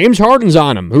 James Harden's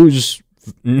on him, who's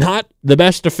not the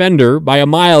best defender by a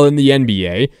mile in the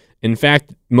NBA. In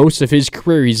fact, most of his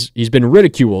career, he's been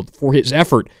ridiculed for his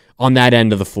effort on that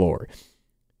end of the floor.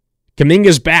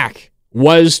 Kuminga's back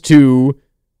was to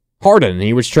Harden.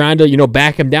 He was trying to,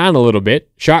 back him down a little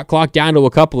bit. Shot clock down to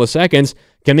a couple of seconds.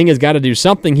 Kuminga's got to do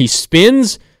something. He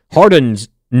spins. Harden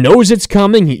knows it's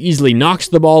coming. He easily knocks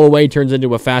the ball away, turns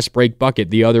into a fast break bucket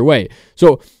the other way.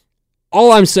 So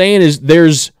all I'm saying is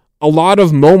there's a lot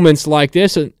of moments like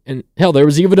this, and hell, there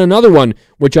was even another one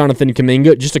with Jonathan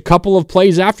Kuminga just a couple of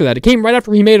plays after that. It came right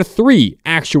after he made a 3,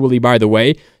 actually, by the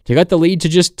way, to cut the lead to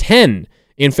just 10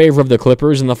 in favor of the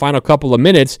Clippers in the final couple of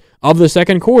minutes of the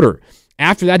second quarter.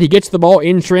 After that, he gets the ball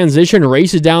in transition,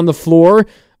 races down the floor,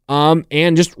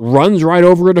 and just runs right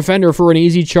over a defender for an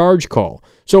easy charge call.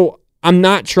 So I'm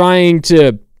not trying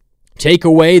to take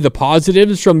away the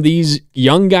positives from these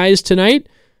young guys tonight,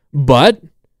 but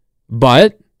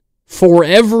for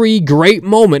every great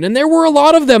moment, and there were a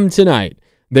lot of them tonight,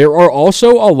 there are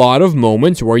also a lot of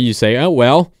moments where you say, oh,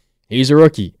 well, he's a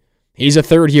rookie. He's a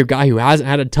third-year guy who hasn't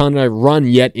had a ton of run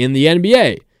yet in the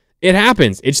NBA. It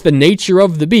happens. It's the nature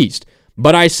of the beast.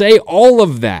 But I say all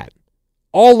of that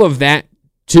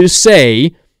to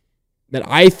say that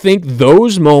I think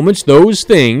those moments, those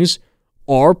things,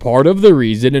 are part of the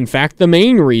reason, in fact, the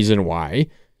main reason why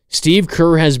Steve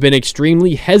Kerr has been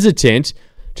extremely hesitant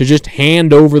to just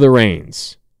hand over the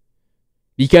reins.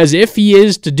 Because if he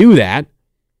is to do that,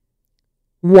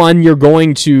 one, you're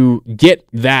going to get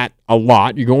that a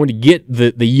lot. You're going to get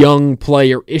the young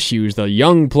player issues, the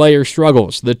young player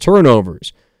struggles, the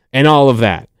turnovers, and all of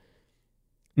that.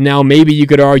 Now, maybe you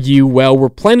could argue, well, we're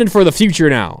planning for the future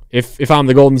now, if I'm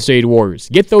the Golden State Warriors.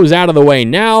 Get those out of the way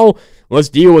now. Let's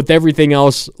deal with everything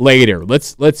else later.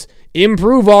 Let's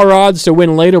improve our odds to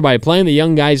win later by playing the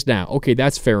young guys now. Okay,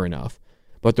 that's fair enough.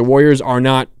 But the Warriors are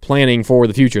not planning for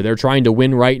the future. They're trying to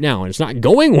win right now. And it's not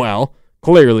going well,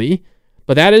 clearly.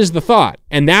 But that is the thought.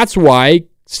 And that's why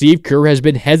Steve Kerr has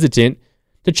been hesitant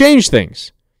to change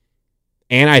things.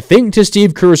 And I think to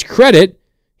Steve Kerr's credit,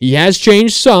 he has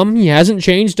changed some. He hasn't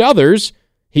changed others.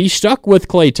 He stuck with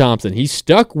Klay Thompson. He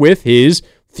stuck with his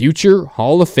future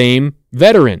Hall of Fame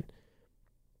veteran.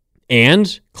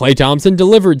 And Klay Thompson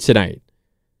delivered tonight.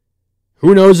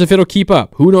 Who knows if it'll keep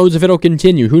up? Who knows if it'll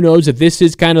continue? Who knows if this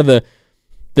is kind of the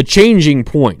changing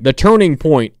point, the turning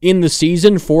point in the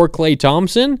season for Klay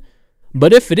Thompson?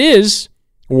 But if it is,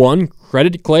 one,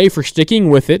 credit Klay for sticking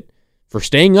with it, for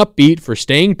staying upbeat, for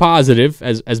staying positive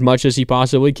as much as he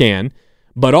possibly can,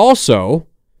 but also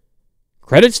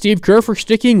credit Steve Kerr for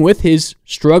sticking with his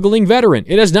struggling veteran.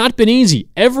 It has not been easy.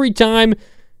 Every time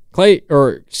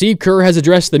Steve Kerr has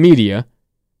addressed the media,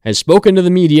 has spoken to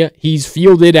the media, he's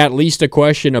fielded at least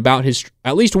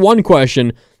one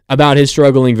question about his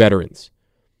struggling veterans.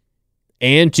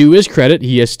 And to his credit,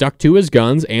 he has stuck to his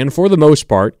guns, and for the most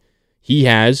part, he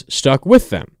has stuck with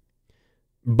them.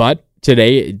 But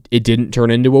today, it didn't turn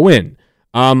into a win.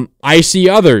 I see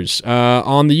others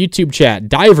on the YouTube chat.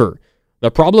 Diver,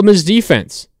 the problem is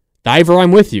defense. Diver,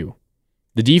 I'm with you.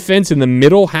 The defense in the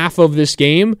middle half of this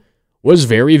game was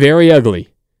very, very ugly.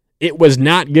 It was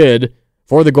not good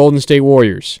for the Golden State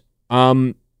Warriors.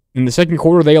 In the second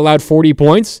quarter, they allowed 40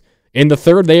 points. In the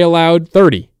third, they allowed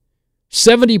 30.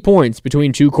 70 points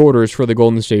between two quarters for the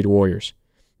Golden State Warriors.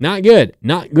 Not good.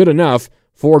 Not good enough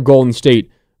for Golden State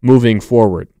moving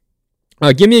forward.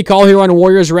 Give me a call here on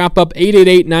Warriors Wrap Up,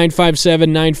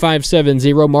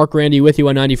 888-957-9570. Marc Grandi with you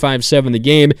on 95.7 The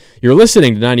Game. You're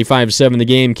listening to 95.7 The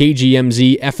Game,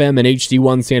 KGMZ, FM, and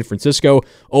HD1 San Francisco.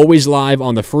 Always live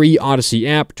on the free Odyssey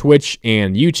app, Twitch,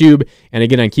 and YouTube. And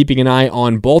again, I'm keeping an eye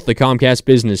on both the Comcast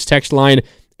Business text line,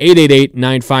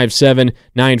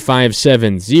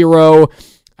 888-957-9570.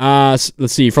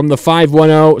 Let's see, from the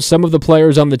 510, some of the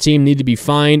players on the team need to be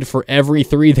fined for every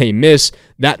three they miss.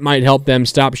 That might help them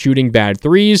stop shooting bad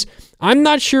threes. I'm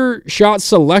not sure shot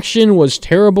selection was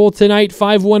terrible tonight,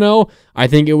 510. I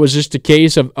think it was just a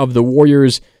case of the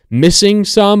Warriors missing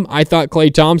some. I thought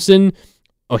Klay Thompson,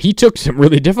 he took some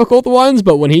really difficult ones,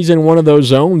 but when he's in one of those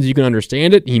zones, you can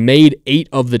understand it. He made 8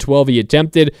 of the 12 he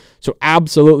attempted, so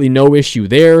absolutely no issue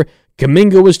there.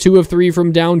 Kuminga was 2 of 3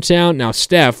 from downtown. Now,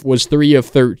 Steph was 3 of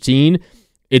 13.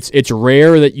 It's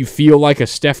rare that you feel like a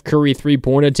Steph Curry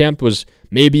three-point attempt was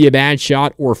maybe a bad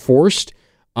shot or forced.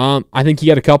 I think he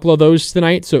got a couple of those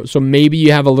tonight, so maybe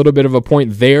you have a little bit of a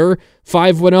point there,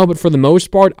 5-0, but for the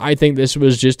most part, I think this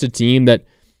was just a team that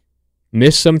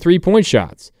missed some three-point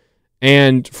shots.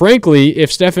 And frankly,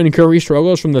 if Stephen Curry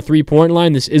struggles from the three-point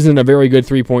line, this isn't a very good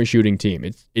three-point shooting team.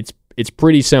 It's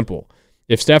pretty simple.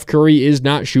 If Steph Curry is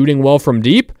not shooting well from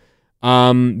deep,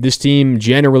 this team,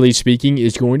 generally speaking,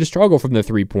 is going to struggle from the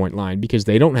three-point line because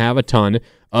they don't have a ton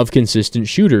of consistent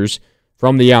shooters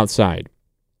from the outside.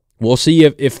 We'll see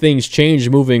if things change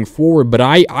moving forward, but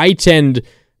I tend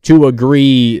to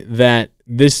agree that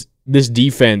this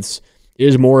defense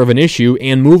is more of an issue,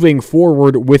 and moving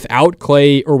forward without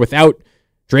Klay or without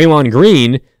Draymond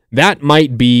Green, that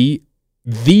might be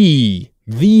the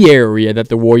area that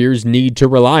the Warriors need to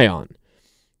rely on.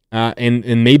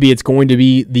 And maybe it's going to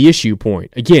be the issue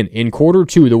point. Again, in quarter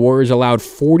 2, the Warriors allowed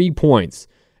 40 points,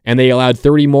 and they allowed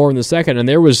 30 more in the second, and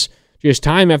there was just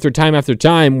time after time after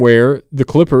time where the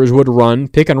Clippers would run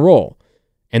pick and roll.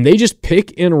 And they just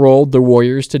pick and rolled the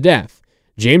Warriors to death.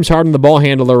 James Harden, the ball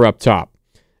handler, up top.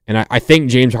 And I think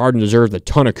James Harden deserves a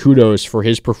ton of kudos for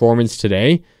his performance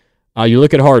today. You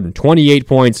look at Harden, 28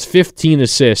 points, 15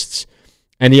 assists,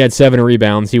 and he had 7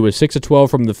 rebounds. He was 6 of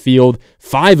 12 from the field,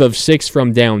 5 of 6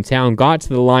 from downtown, got to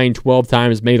the line 12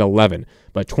 times, made 11.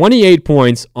 But 28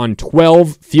 points on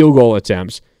 12 field goal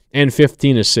attempts and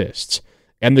 15 assists.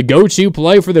 And the go-to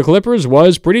play for the Clippers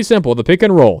was pretty simple, the pick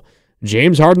and roll.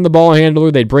 James Harden, the ball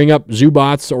handler, they'd bring up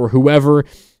Zubats or whoever.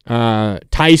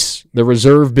 Tice, the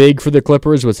reserve big for the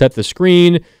Clippers, would set the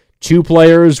screen. 2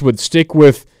 players would stick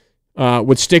with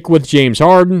James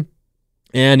Harden,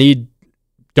 and he'd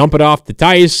dump it off to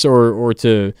Tice or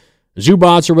to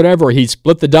Zubats or whatever. Or he'd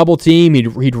split the double team.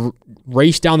 He'd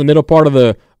race down the middle part of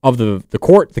the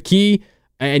court, the key,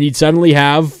 and you'd suddenly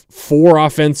have 4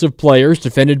 offensive players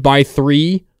defended by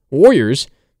 3 Warriors,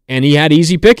 and he had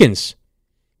easy pickings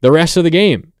the rest of the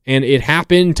game. And it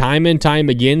happened time and time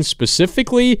again,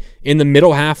 specifically in the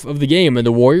middle half of the game, and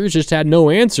the Warriors just had no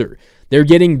answer. They're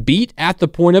getting beat at the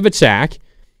point of attack,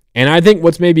 and I think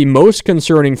what's maybe most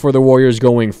concerning for the Warriors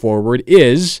going forward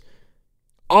is,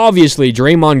 obviously,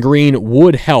 Draymond Green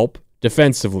would help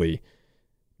defensively,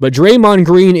 but Draymond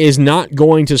Green is not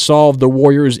going to solve the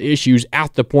Warriors' issues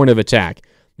at the point of attack.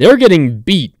 They're getting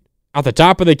beat at the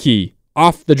top of the key,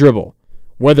 off the dribble.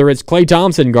 Whether it's Klay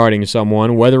Thompson guarding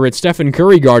someone, whether it's Stephen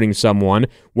Curry guarding someone,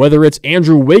 whether it's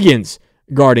Andrew Wiggins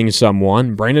guarding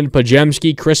someone, Brandon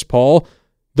Pajemski, Chris Paul,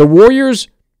 the Warriors'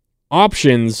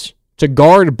 options to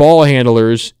guard ball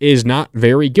handlers is not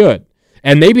very good.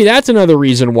 And maybe that's another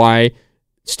reason why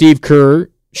Steve Kerr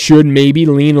should maybe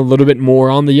lean a little bit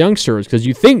more on the youngsters, because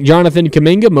you think Jonathan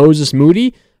Kuminga, Moses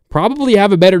Moody probably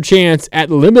have a better chance at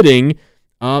limiting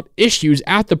issues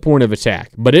at the point of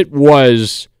attack. But it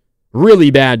was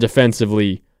really bad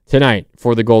defensively tonight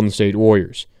for the Golden State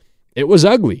Warriors. It was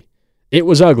ugly. It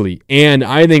was ugly. And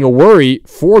I think a worry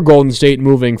for Golden State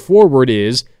moving forward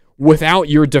is without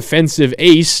your defensive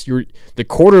ace, the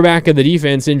quarterback of the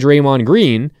defense in Draymond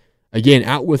Green, again,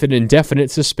 out with an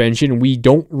indefinite suspension. We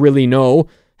don't really know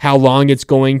how long it's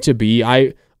going to be.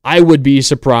 I would be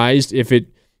surprised if it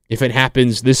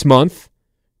happens this month.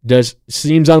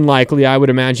 Seems unlikely. I would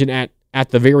imagine at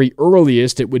the very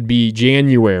earliest it would be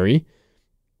January.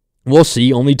 We'll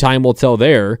see. Only time will tell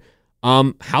there.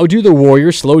 How do the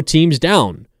Warriors slow teams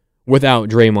down without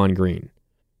Draymond Green?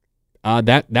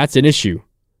 That's an issue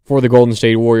for the Golden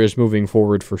State Warriors moving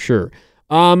forward for sure.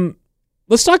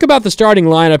 Let's talk about the starting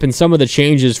lineup and some of the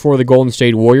changes for the Golden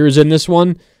State Warriors in this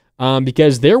one,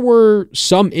 because there were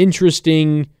some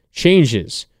interesting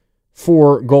changes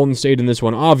for Golden State in this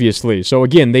one, obviously. So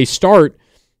again, they start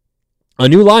a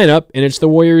new lineup, and it's the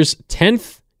Warriors'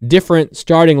 10th different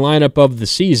starting lineup of the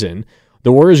season.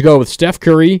 The Warriors go with Steph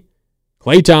Curry,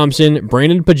 Klay Thompson,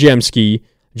 Brandon Pajemski,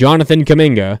 Jonathan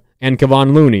Kuminga, and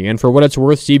Kevon Looney. And for what it's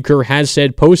worth, Steve Kerr has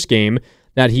said post-game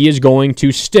that he is going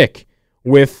to stick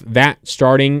with that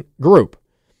starting group.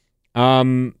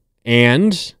 And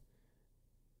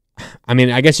I mean,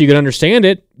 I guess you could understand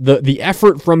it. The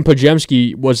effort from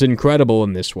Pajemski was incredible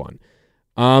in this one.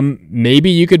 Maybe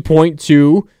you could point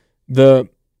to the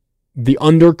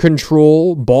under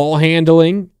control ball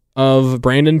handling of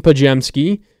Brandon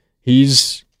Pajemski.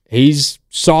 He's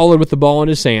solid with the ball in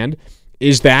his hand.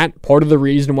 Is that part of the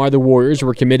reason why the Warriors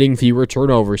were committing fewer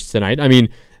turnovers tonight? I mean,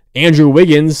 Andrew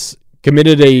Wiggins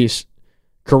committed a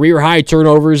career-high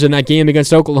turnovers in that game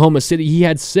against Oklahoma City. He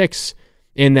had 6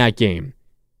 in that game.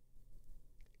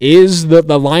 Is the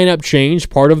lineup change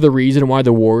part of the reason why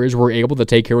the Warriors were able to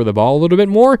take care of the ball a little bit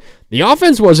more? The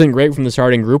offense wasn't great from the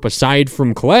starting group aside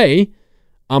from Klay,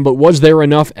 but was there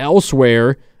enough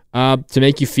elsewhere to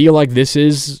make you feel like this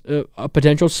is a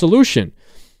potential solution?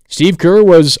 Steve Kerr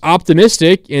was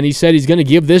optimistic, and he said he's going to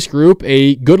give this group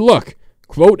a good look.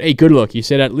 Quote, a good look. He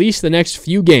said at least the next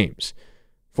few games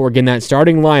for, again, that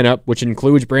starting lineup, which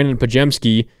includes Brandon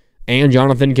Pajemski and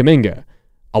Jonathan Kuminga.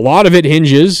 A lot of it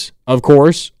hinges, of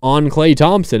course, on Klay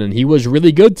Thompson, and he was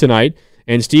really good tonight.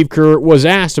 And Steve Kerr was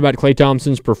asked about Klay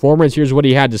Thompson's performance. Here's what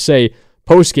he had to say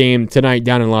post-game tonight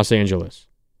down in Los Angeles.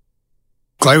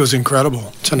 Klay was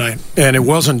incredible tonight, and it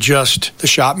wasn't just the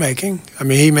shot making. I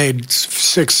mean, he made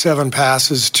 6-7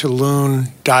 passes to Loon,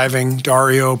 diving,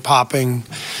 Dario popping.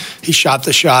 He shot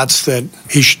the shots that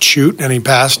he should shoot, and he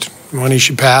passed when he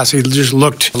should pass. He just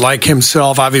looked like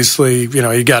himself. Obviously,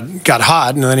 he got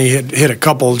hot, and then he hit a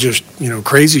couple just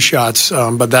crazy shots.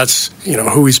 But that's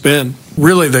who he's been.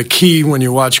 Really, the key when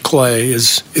you watch Klay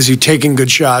is he taking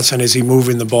good shots and is he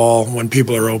moving the ball when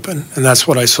people are open? And that's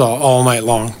what I saw all night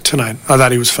long tonight. I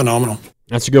thought he was phenomenal.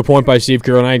 That's a good point by Steve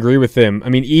Kerr, and I agree with him. I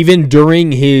mean, even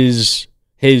during his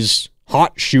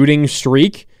hot shooting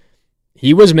streak,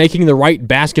 he was making the right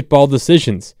basketball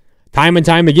decisions time and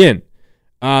time again.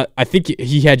 I think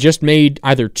he had just made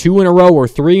either 2 in a row or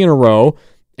 3 in a row,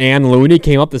 and Looney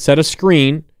came up to set a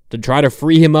screen to try to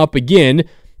free him up again.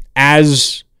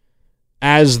 As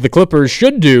the Clippers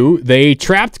should do, they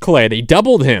trapped Klay. They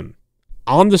doubled him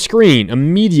on the screen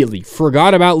immediately.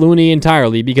 Forgot about Looney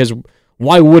entirely because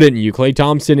why wouldn't you? Klay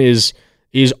Thompson is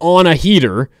on a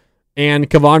heater,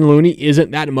 and Kevon Looney isn't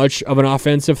that much of an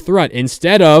offensive threat.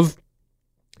 Instead of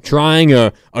trying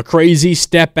a crazy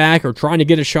step back or trying to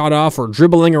get a shot off or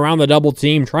dribbling around the double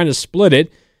team, trying to split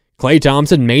it, Klay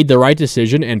Thompson made the right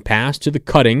decision and passed to the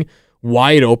cutting,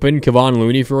 wide open Kevon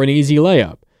Looney for an easy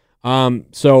layup.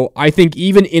 So I think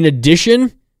even in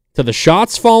addition to the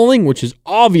shots falling, which is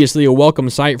obviously a welcome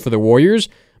sight for the Warriors,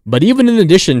 but even in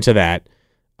addition to that,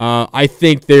 I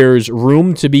think there's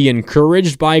room to be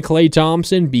encouraged by Klay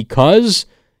Thompson because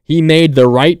he made the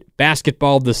right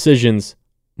basketball decisions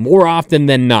more often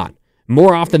than not,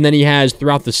 more often than he has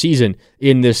throughout the season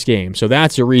in this game. So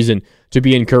that's a reason to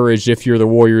be encouraged if you're the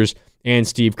Warriors and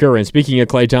Steve Kerr. And speaking of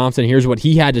Klay Thompson, here's what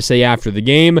he had to say after the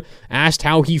game, asked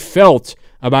how he felt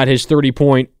about his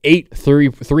 30-point, 8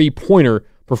 three-pointer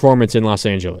performance in Los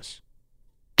Angeles.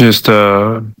 Just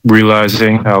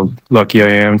realizing how lucky I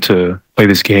am to play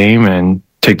this game and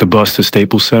take the bus to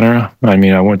Staples Center. I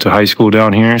mean, I went to high school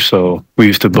down here, so we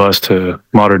used to bus to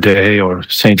Mater Dei or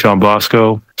St. John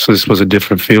Bosco. So this was a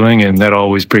different feeling, and that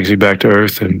always brings me back to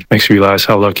earth and makes me realize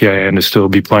how lucky I am to still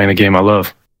be playing the game I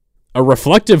love. A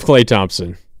reflective Klay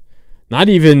Thompson. Not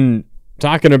even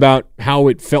talking about how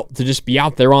it felt to just be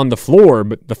out there on the floor,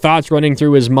 but the thoughts running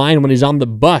through his mind when he's on the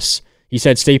bus. He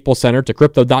said Staples Center to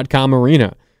Crypto.com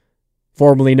Arena,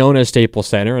 formerly known as Staples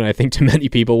Center, and I think to many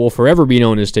people will forever be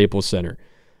known as Staples Center.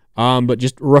 But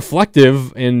just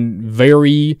reflective and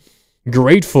very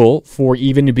grateful for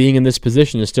even being in this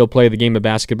position to still play the game of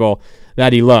basketball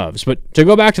that he loves. But to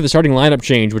go back to the starting lineup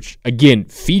change, which, again,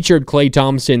 featured Klay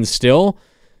Thompson still,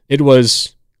 it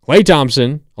was Klay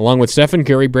Thompson, along with Stephen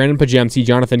Curry, Brandon Pajemski,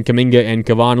 Jonathan Kuminga, and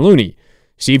Kevon Looney.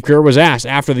 Steve Kerr was asked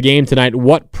after the game tonight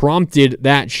what prompted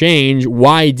that change.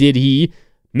 Why did he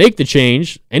make the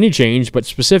change, any change, but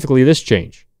specifically this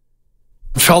change?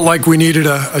 Felt like we needed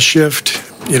a shift.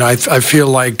 I feel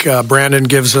like Brandon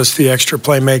gives us the extra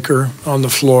playmaker on the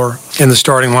floor in the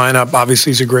starting lineup.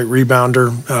 Obviously, he's a great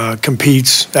rebounder,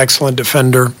 competes, excellent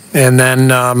defender. And then,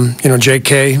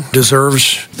 JK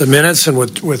deserves the minutes, and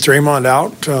with Draymond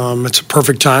out, it's a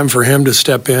perfect time for him to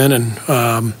step in,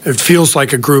 and it feels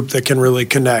like a group that can really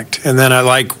connect. And then I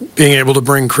like being able to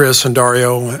bring Chris and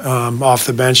Dario off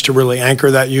the bench to really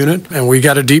anchor that unit. And we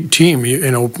got a deep team,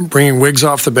 bringing Wiggs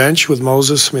off the bench with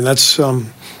Moses. I mean, that's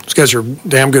those guys are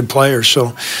damn good players.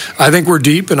 So I think we're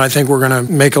deep, and I think we're going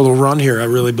to make a little run here. I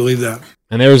really believe that.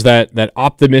 And there's that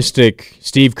optimistic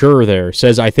Steve Kerr there,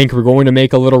 says, I think we're going to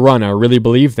make a little run. I really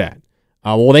believe that.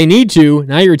 Well, they need to.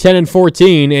 Now you're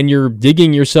 10-14, and you're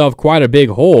digging yourself quite a big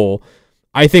hole.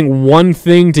 I think one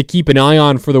thing to keep an eye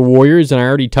on for the Warriors, and I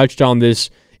already touched on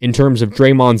this in terms of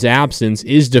Draymond's absence,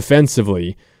 is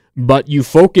defensively. But you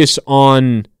focus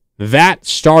on that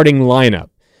starting lineup.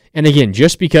 And again,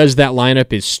 just because that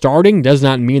lineup is starting does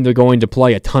not mean they're going to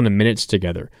play a ton of minutes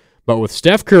together. But with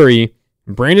Steph Curry,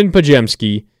 Brandon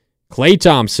Pajemski, Klay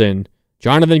Thompson,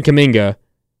 Jonathan Kuminga,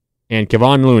 and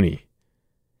Kevon Looney,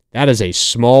 that is a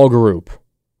small group.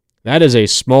 That is a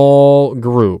small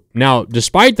group. Now,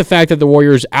 despite the fact that the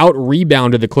Warriors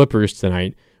out-rebounded the Clippers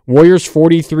tonight, Warriors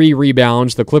 43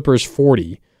 rebounds, the Clippers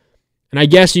 40. And I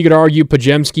guess you could argue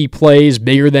Pajemski plays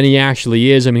bigger than he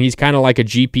actually is. I mean, he's kind of like a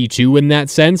GP2 in that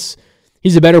sense.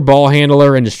 He's a better ball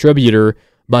handler and distributor,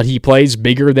 but he plays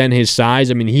bigger than his size.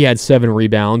 I mean, he had 7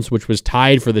 rebounds, which was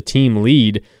tied for the team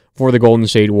lead for the Golden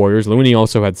State Warriors. Looney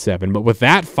also had 7. But with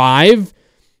that 5,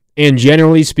 and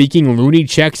generally speaking, Looney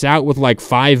checks out with like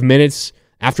 5 minutes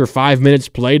after 5 minutes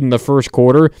played in the first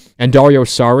quarter, and Dario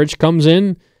Saric comes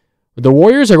in, the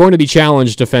Warriors are going to be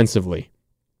challenged defensively.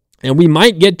 And we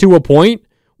might get to a point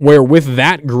where with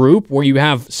that group, where you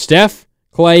have Steph,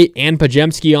 Klay, and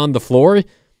Pajemski on the floor,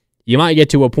 you might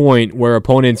get to a point where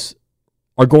opponents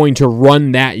are going to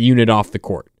run that unit off the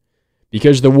court.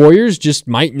 Because the Warriors just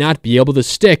might not be able to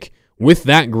stick with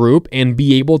that group and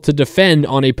be able to defend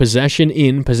on a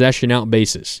possession-in, possession-out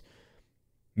basis.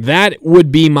 That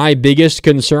would be my biggest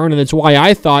concern, and that's why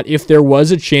I thought if there was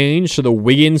a change to the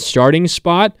Wiggins starting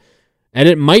spot, and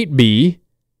it might be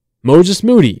Moses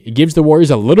Moody. It gives the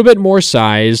Warriors a little bit more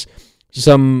size,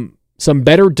 some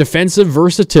better defensive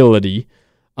versatility,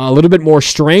 a little bit more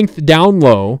strength down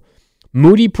low.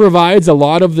 Moody provides a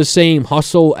lot of the same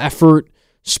hustle, effort,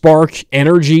 spark,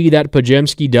 energy that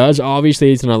Pajemski does.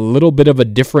 Obviously, it's in a little bit of a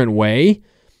different way.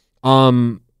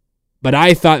 But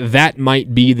I thought that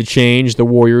might be the change the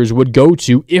Warriors would go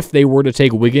to if they were to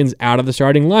take Wiggins out of the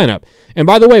starting lineup. And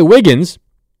by the way, Wiggins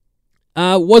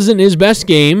wasn't his best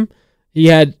game. He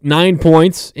had 9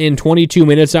 points in 22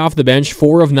 minutes off the bench,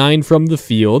 4 of 9 from the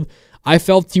field. I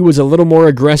felt he was a little more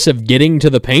aggressive getting to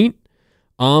the paint,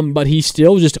 but he's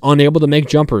still just unable to make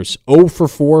jumpers. 0 for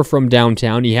 4 from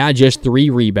downtown. He had just 3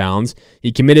 rebounds.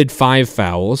 He committed 5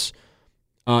 fouls.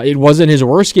 It wasn't his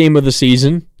worst game of the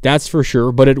season, that's for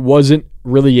sure, but it wasn't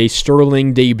really a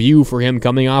sterling debut for him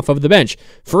coming off of the bench.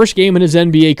 First game in his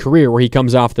NBA career where he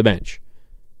comes off the bench.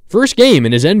 First game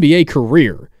in his NBA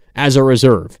career as a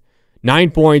reserve.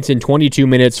 9 points in 22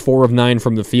 minutes, 4 of 9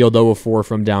 from the field, 0 of 4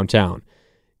 from downtown.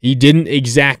 He didn't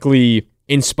exactly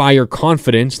inspire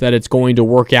confidence that it's going to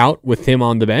work out with him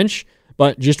on the bench,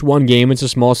 but just one game, it's a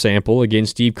small sample. Again,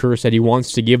 Steve Kerr said he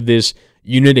wants to give this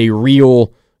unit a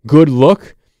real good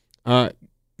look.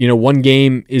 One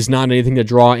game is not anything to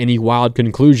draw any wild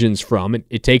conclusions from.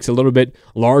 It takes a little bit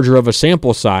larger of a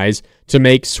sample size to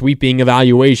make sweeping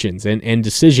evaluations and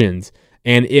decisions,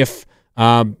 and if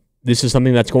this is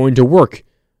something that's going to work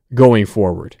going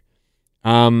forward.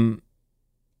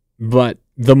 But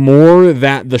the more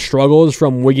that the struggles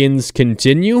from Wiggins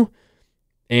continue,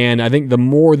 and I think the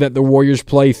more that the Warriors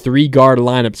play 3-guard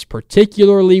lineups,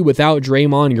 particularly without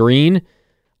Draymond Green,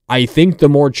 I think the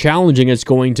more challenging it's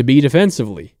going to be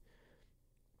defensively.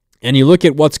 And you look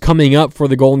at what's coming up for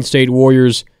the Golden State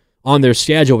Warriors on their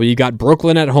schedule. You got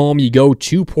Brooklyn at home, you go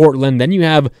to Portland, then you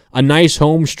have a nice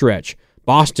home stretch.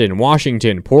 Boston,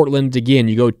 Washington, Portland again.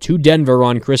 You go to Denver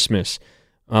on Christmas.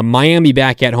 Miami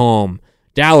back at home.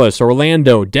 Dallas,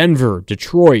 Orlando, Denver,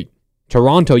 Detroit,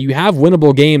 Toronto. You have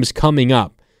winnable games coming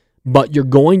up, but you're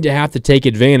going to have to take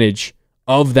advantage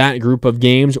of that group of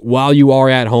games while you are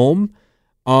at home.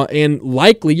 And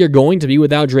likely you're going to be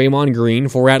without Draymond Green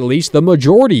for at least the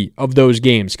majority of those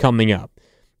games coming up.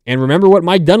 And remember what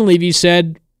Mike Dunleavy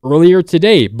said earlier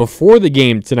today, before the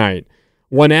game tonight,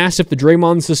 when asked if the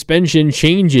Draymond suspension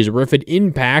changes or if it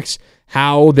impacts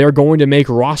how they're going to make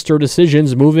roster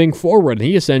decisions moving forward. And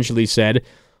he essentially said,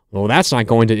 well, that's not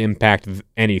going to impact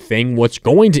anything. What's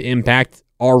going to impact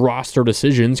our roster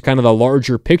decisions, kind of the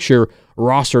larger picture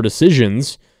roster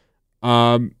decisions,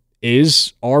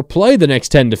 is our play the next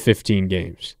 10 to 15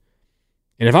 games.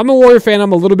 And if I'm a Warrior fan,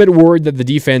 I'm a little bit worried that the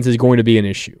defense is going to be an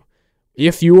issue.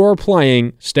 If you are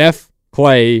playing Steph,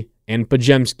 Klay, and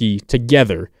Podziemski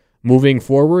together moving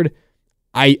forward,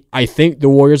 I think the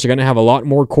Warriors are going to have a lot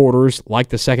more quarters like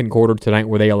the second quarter tonight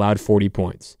where they allowed 40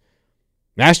 points.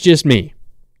 That's just me.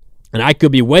 And I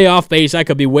could be way off base, I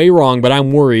could be way wrong, but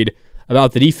I'm worried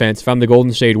about the defense if I'm the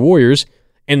Golden State Warriors.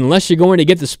 And unless you're going to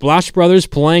get the Splash Brothers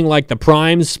playing like the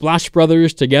prime Splash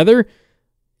Brothers together,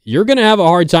 you're going to have a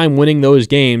hard time winning those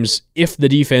games if the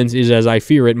defense is as I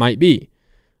fear it might be.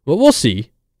 But we'll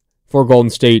see for Golden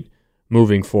State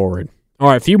moving forward. All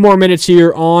right, a few more minutes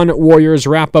here on Warriors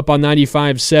Wrap Up on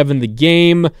 95.7 The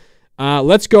Game.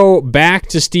 Let's go back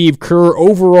to Steve Kerr.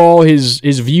 Overall, his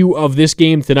view of this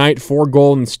game tonight for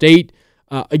Golden State.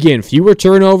 Again, fewer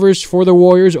turnovers for the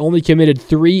Warriors, only committed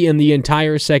 3 in the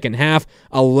entire second half,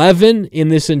 11 in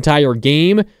this entire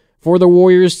game for the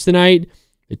Warriors tonight.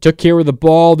 They took care of the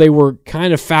ball. They were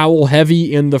kind of foul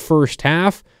heavy in the first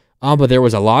half, but there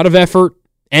was a lot of effort,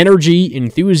 energy,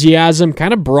 enthusiasm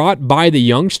kind of brought by the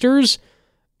youngsters.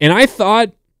 And I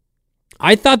thought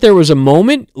there was a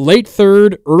moment, late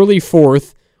third, early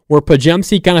fourth, where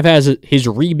Podziemski kind of has his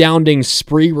rebounding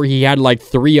spree where he had like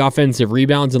 3 offensive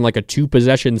rebounds in like a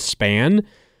 2-possession span.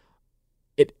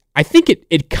 I think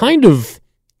it kind of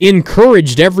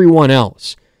encouraged everyone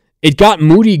else. It got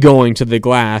Moody going to the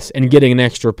glass and getting an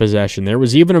extra possession. There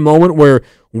was even a moment where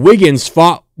Wiggins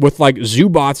fought with like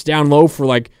Zubats down low for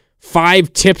like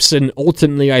 5 tips, and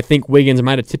ultimately I think Wiggins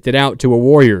might have tipped it out to a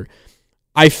Warrior.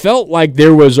 I felt like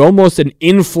there was almost an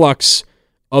influx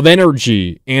of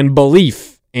energy and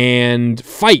belief and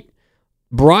fight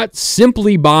brought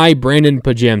simply by Brandon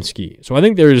Podziemski. So I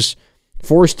think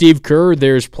for Steve Kerr,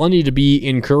 there's plenty to be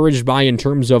encouraged by in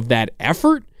terms of that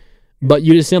effort, but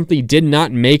you just simply did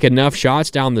not make enough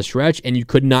shots down the stretch, and you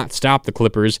could not stop the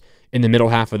Clippers in the middle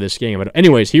half of this game. But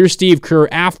anyways, here's Steve Kerr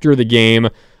after the game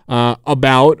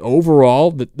about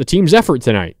overall the team's effort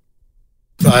tonight.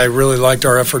 I really liked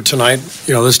our effort tonight.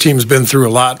 You know, this team's been through a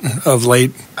lot of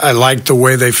late. I liked the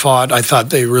way they fought. I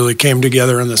thought they really came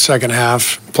together in the second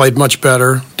half, played much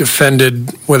better,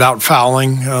 defended without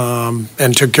fouling,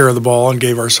 and took care of the ball and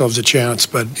gave ourselves a chance.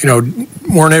 But,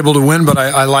 weren't able to win, but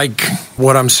I like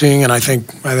what I'm seeing, and I think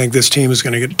this team is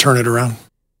going to turn it around.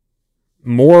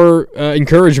 More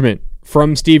encouragement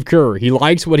from Steve Kerr. He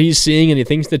likes what he's seeing, and he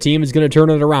thinks the team is going to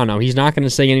turn it around. Now, he's not going to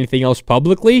say anything else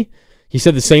publicly. He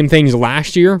said the same things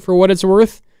last year, for what it's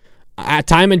worth.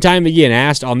 Time and time again,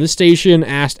 asked on this station,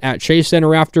 asked at Chase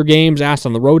Center after games, asked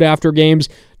on the road after games,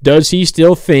 does he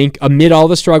still think, amid all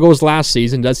the struggles last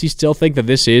season, does he still think that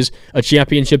this is a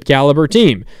championship caliber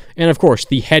team? And of course,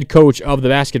 the head coach of the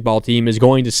basketball team is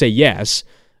going to say yes.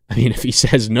 I mean, if he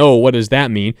says no, what does that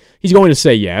mean? He's going to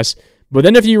say yes. But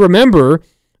then if you remember,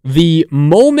 the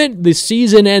moment the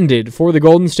season ended for the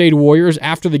Golden State Warriors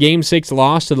after the Game 6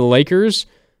 loss to the Lakers,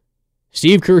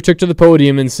 Steve Kerr took to the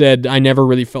podium and said, I never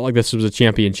really felt like this was a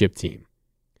championship team.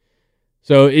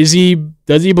 So does he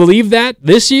believe that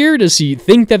this year? Does he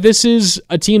think that this is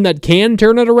a team that can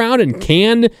turn it around and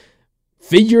can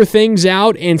figure things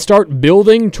out and start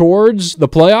building towards the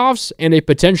playoffs and a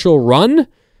potential run?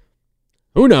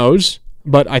 Who knows?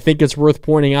 But I think it's worth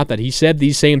pointing out that he said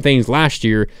these same things last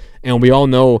year, and we all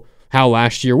know how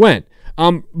last year went.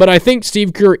 But I think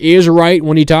Steve Kerr is right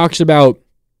when he talks about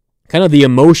kind of the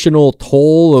emotional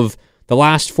toll of the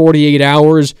last 48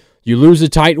 hours. You lose a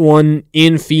tight one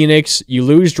in Phoenix. You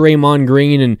lose Draymond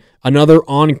Green and another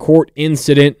on-court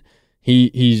incident.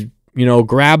 He's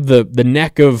grabbed the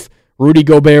neck of Rudy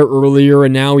Gobert earlier,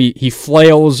 and now he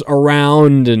flails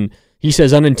around and he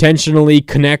says unintentionally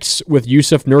connects with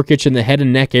Yusuf Nurkic in the head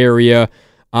and neck area.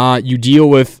 You deal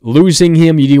with losing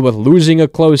him. You deal with losing a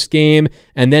close game.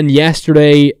 And then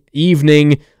yesterday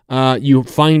evening, you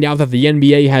find out that the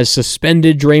NBA has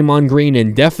suspended Draymond Green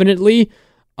indefinitely.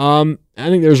 I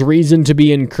think there's reason to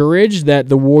be encouraged that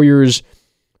the Warriors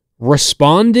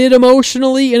responded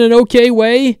emotionally in an okay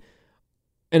way.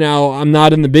 And now I'm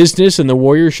not in the business, and the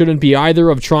Warriors shouldn't be either,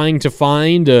 of trying to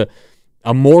find a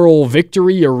moral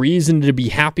victory, a reason to be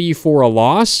happy for a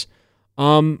loss.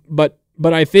 But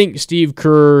I think Steve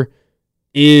Kerr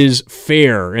is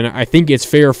fair, and I think it's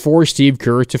fair for Steve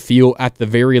Kerr to feel at the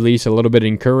very least a little bit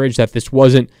encouraged that this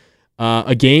wasn't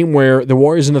a game where the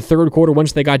Warriors in the third quarter,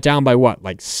 once they got down by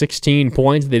 16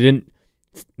 points, they didn't,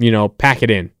 pack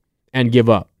it in and give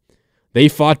up. They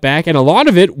fought back, and a lot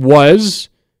of it was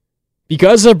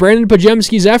because of Brandon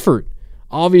Podziemski's effort.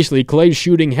 Obviously, Klay's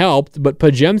shooting helped, but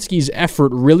Podziemski's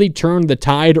effort really turned the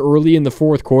tide early in the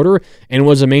fourth quarter and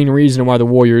was the main reason why the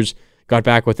Warriors got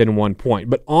back within 1 point.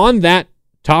 But on that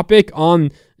topic,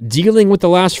 on dealing with the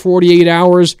last 48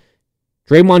 hours,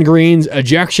 Draymond Green's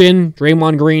ejection,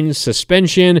 Draymond Green's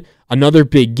suspension, another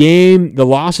big game. The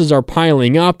losses are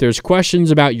piling up. There's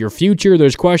questions about your future.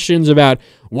 There's questions about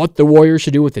what the Warriors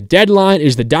should do with the deadline.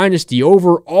 Is the dynasty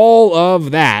over? All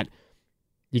of that.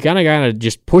 You kind of got to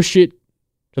just push it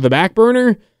to the back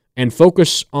burner and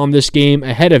focus on this game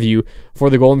ahead of you for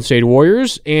the Golden State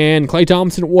Warriors. And Klay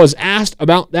Thompson was asked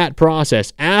about that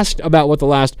process, asked about what the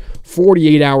last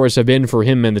 48 hours have been for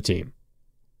him and the team.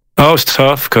 Oh, it's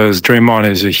tough because Draymond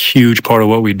is a huge part of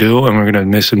what we do, and we're going to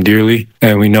miss him dearly.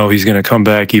 And we know he's going to come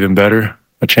back even better,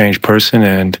 a changed person,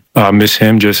 and I miss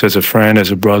him just as a friend,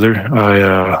 as a brother.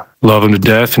 I love him to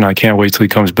death, and I can't wait till he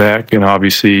comes back. And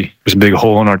obviously, there's a big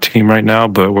hole in our team right now,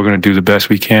 but we're going to do the best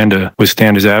we can to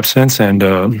withstand his absence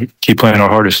and keep playing our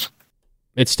hardest.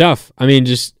 It's tough. I mean,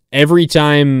 just every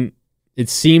time it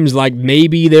seems like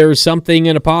maybe there's something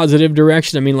in a positive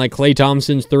direction. I mean, like Klay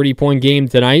Thompson's 30-point game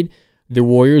tonight, the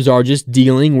Warriors are just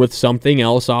dealing with something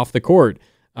else off the court.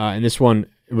 And this one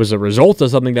was a result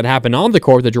of something that happened on the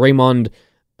court, the Draymond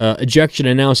ejection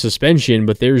and now suspension,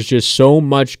 but there's just so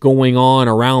much going on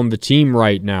around the team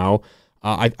right now.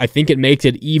 I think it makes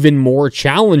it even more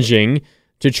challenging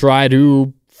to try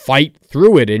to fight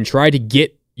through it and try to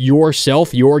get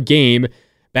yourself, your game,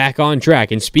 back on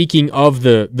track. And speaking of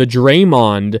the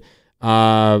Draymond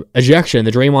ejection,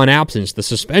 the Draymond absence, the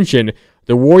suspension,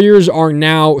 the Warriors are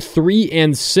now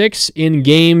 3-6 in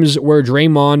games where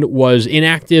Draymond was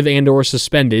inactive and or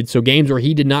suspended, so games where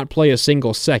he did not play a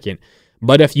single second.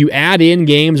 But if you add in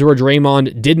games where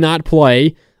Draymond did not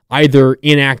play, either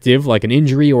inactive, like an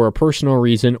injury or a personal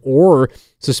reason, or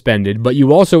suspended, but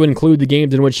you also include the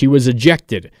games in which he was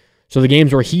ejected, so the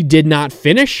games where he did not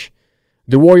finish,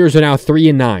 the Warriors are now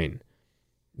 3-9.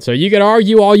 So you can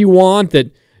argue all you want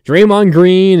that Draymond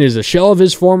Green is a shell of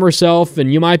his former self,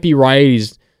 and you might be right.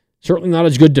 He's certainly not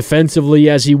as good defensively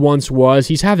as he once was.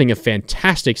 He's having a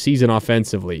fantastic season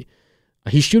offensively.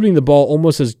 He's shooting the ball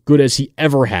almost as good as he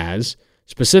ever has,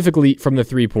 specifically from the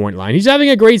three-point line. He's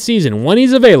having a great season when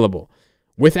he's available.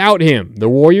 Without him, the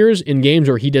Warriors, in games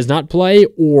where he does not play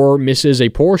or misses a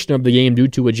portion of the game due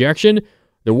to ejection,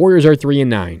 the Warriors are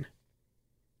 3-9.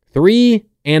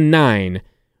 3-9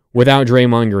 without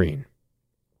Draymond Green.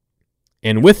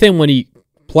 And with him, when he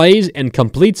plays and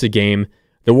completes a game,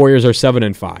 the Warriors are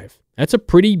 7-5. That's a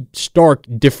pretty stark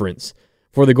difference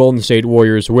for the Golden State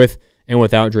Warriors with and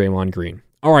without Draymond Green.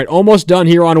 All right, almost done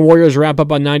here on Warriors Wrap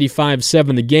Up on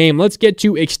 95.7 The Game. Let's get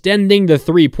to extending the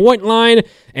three-point line.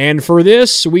 And for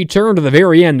this, we turn to the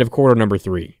very end of quarter number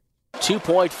 3.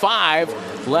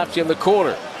 2.5 left in the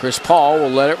quarter. Chris Paul will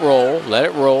let it roll, let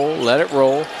it roll, let it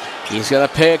roll. He's going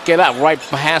to pick it up right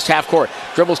past half court.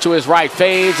 Dribbles to his right,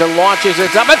 fades and launches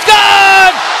it up. It's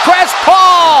good! Chris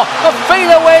Paul, a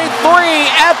fadeaway three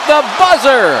at the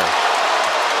buzzer.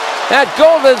 At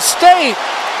Golden State,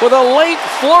 with a late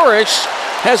flourish,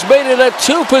 has made it a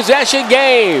two-possession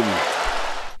game.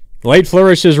 Late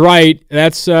flourish is right.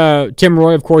 That's Tim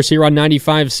Roy, of course, here on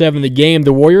 95.7 The Game.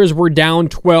 The Warriors were down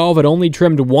 12. It only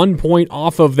trimmed 1 point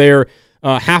off of their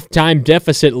halftime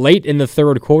deficit late in the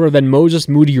third quarter. Then Moses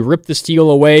Moody ripped the steal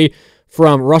away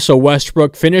from Russell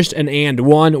Westbrook, finished an and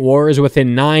one. Warriors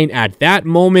within 9 at that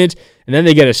moment, and then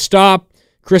they get a stop.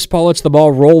 Chris Paul lets the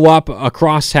ball roll up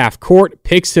across half court,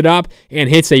 picks it up, and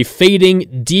hits a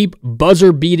fading, deep,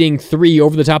 buzzer-beating three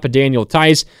over the top of Daniel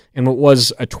Tice. And what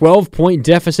was a 12-point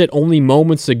deficit only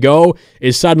moments ago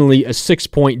is suddenly a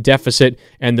 6-point deficit.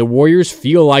 And the Warriors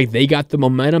feel like they got the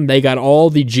momentum, they got all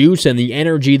the juice and the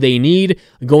energy they need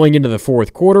going into the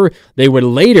fourth quarter. They would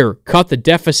later cut the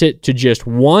deficit to just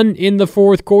 1 in the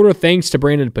fourth quarter thanks to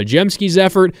Brandon Podziemski's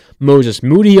effort. Moses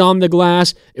Moody on the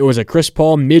glass. It was a Chris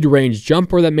Paul mid-range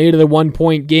jumper that made it a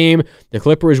 1-point game. The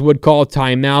Clippers would call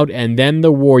timeout, and then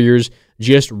the Warriors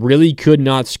just really could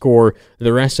not score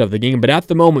the rest of the game. But at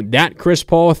the moment, that Chris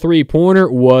Paul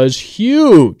three-pointer was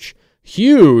huge,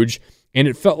 and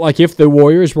it felt like if the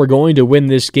Warriors were going to win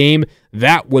this game,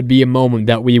 that would be a moment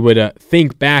that we would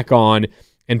think back on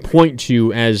and point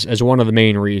to as one of the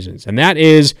main reasons. And that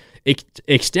is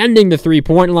extending the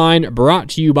three-point line, brought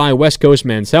to you by West Coast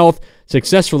Men's Health.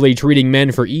 successfully treating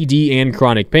men for ED and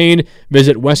chronic pain.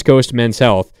 Visit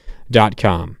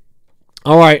westcoastmenshealth.com.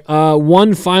 All right,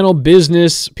 one final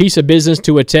piece of business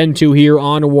to attend to here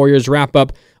on a Warriors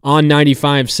Wrap-Up on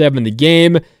 95.7 The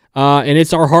Game. And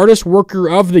it's our hardest worker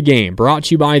of the game, brought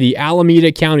to you by the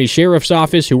Alameda County Sheriff's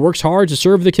Office, who works hard to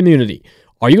serve the community.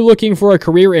 Are you looking for a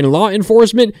career in law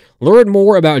enforcement? Learn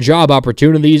more about job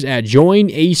opportunities at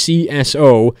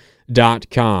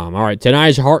joinacso.com. All right,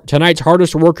 tonight's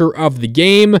hardest worker of the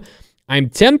game. I'm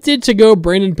tempted to go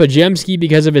Brandon Pajemski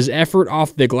because of his effort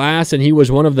off the glass, and he was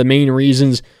one of the main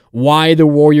reasons why the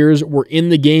Warriors were in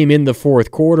the game in the fourth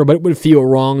quarter, but it would feel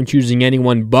wrong choosing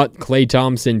anyone but Klay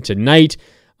Thompson tonight.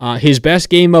 His best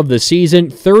game of the season,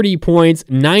 30 points,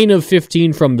 9 of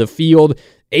 15 from the field,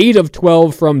 8 of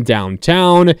 12 from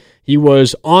downtown. He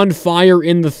was on fire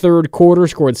in the third quarter,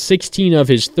 scored 16 of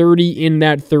his 30 in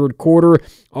that third quarter.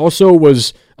 Also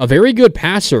was a very good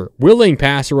passer, willing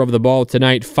passer of the ball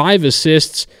tonight. 5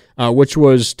 assists, which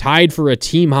was tied for a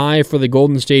team high for the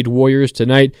Golden State Warriors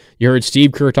tonight. You heard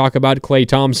Steve Kerr talk about Klay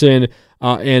Thompson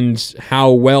and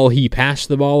how well he passed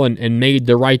the ball and made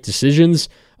the right decisions.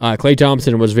 Klay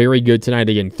Thompson was very good tonight.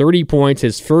 Again, 30 points,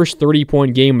 his first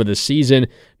 30-point game of the season,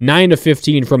 9 of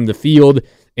 15 from the field,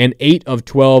 and 8 of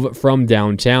 12 from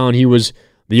downtown. He was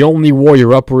the only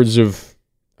Warrior upwards of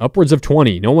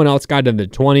 20. No one else got into the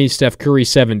 20. Steph Curry,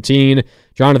 17.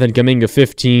 Jonathan Kuminga,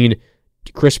 15.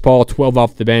 Chris Paul, 12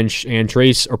 off the bench. And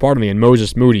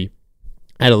Moses Moody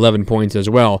at 11 points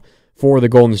as well for the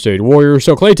Golden State Warriors.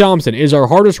 So Klay Thompson is our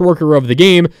hardest worker of the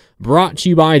game, brought to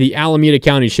you by the Alameda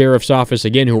County Sheriff's Office,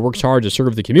 again, who works hard to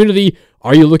serve the community.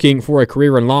 Are you looking for a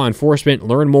career in law enforcement?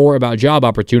 Learn more about job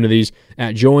opportunities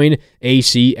at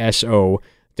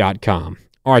joinacso.com.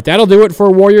 All right, that'll do it for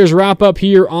Warriors Wrap-Up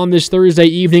here on this Thursday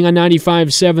evening on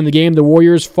 95.7 The Game. The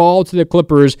Warriors fall to the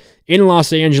Clippers in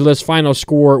Los Angeles. Final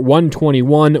score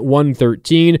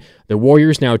 121-113. The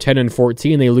Warriors now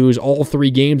 10-14. They lose all 3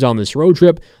 games on this road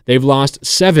trip. They've lost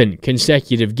 7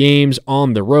 consecutive games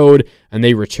on the road, and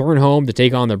they return home to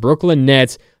take on the Brooklyn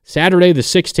Nets Saturday the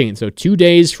 16th, so 2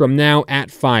 days from now at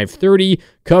 5:30.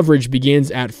 Coverage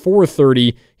begins at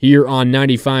 4:30 here on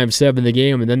 95.7 The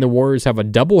Game, and then the Warriors have a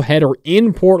doubleheader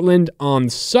in Portland on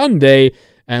Sunday,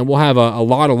 and we'll have a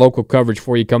lot of local coverage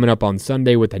for you coming up on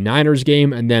Sunday with the Niners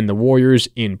game and then the Warriors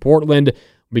in Portland.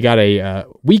 We got a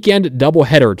weekend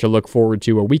doubleheader to look forward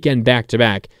to, a weekend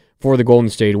back-to-back for the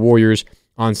Golden State Warriors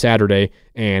on Saturday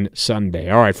and Sunday.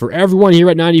 All right, for everyone here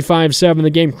at 95.7 The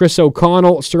Game, Chris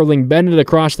O'Connell, Sterling Bennett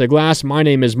across the glass. My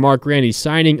name is Marc Grandi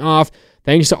signing off.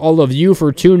 Thanks to all of you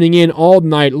for tuning in all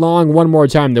night long. One more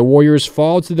time, the Warriors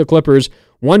fall to the Clippers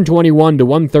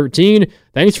 121-113.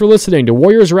 Thanks for listening to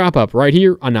Warriors Wrap-Up right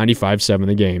here on 95.7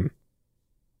 The Game.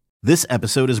 This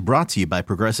episode is brought to you by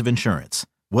Progressive Insurance.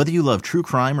 Whether you love true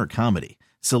crime or comedy,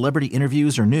 celebrity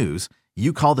interviews or news,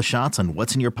 you call the shots on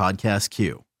what's in your podcast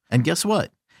queue. And guess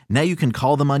what? Now you can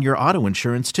call them on your auto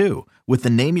insurance too with the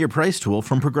Name Your Price tool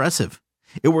from Progressive.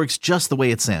 It works just the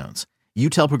way it sounds. You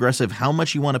tell Progressive how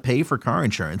much you want to pay for car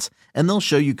insurance, and they'll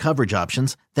show you coverage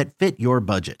options that fit your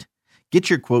budget. Get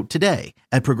your quote today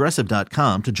at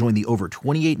Progressive.com to join the over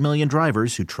 28 million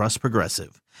drivers who trust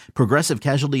Progressive. Progressive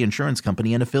Casualty Insurance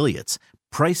Company and Affiliates.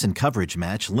 Price and coverage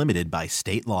match limited by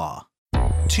state law.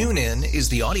 TuneIn is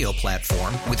the audio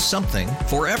platform with something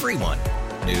for everyone.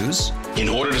 News. In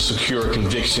order to secure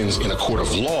convictions in a court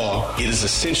of law, it is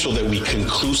essential that we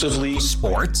conclusively.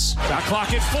 Sports. Shot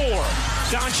clock at 4.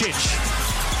 Doncic.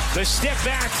 The step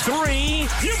back 3.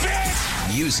 You bet.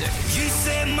 Music. You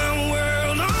set my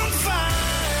world on fire.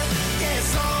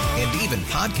 Yes, and even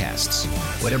podcasts.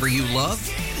 Whatever you love,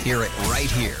 hear it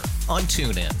right here on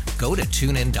TuneIn. Go to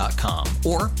TuneIn.com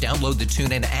or download the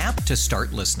TuneIn app to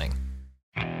start listening.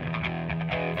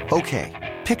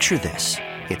 Okay, picture this.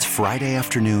 It's Friday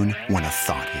afternoon when a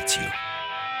thought hits you.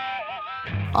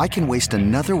 I can waste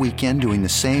another weekend doing the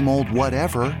same old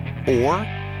whatever, or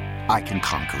I can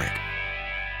conquer it.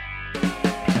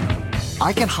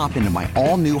 I can hop into my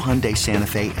all-new Hyundai Santa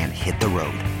Fe and hit the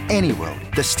road. Any road.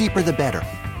 The steeper the better.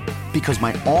 Because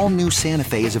my all-new Santa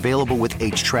Fe is available with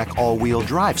H-Track all-wheel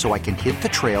drive, so I can hit the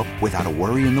trail without a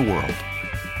worry in the world.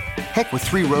 Heck, with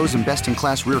 3 rows and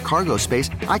best-in-class rear cargo space,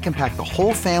 I can pack the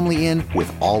whole family in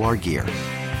with all our gear.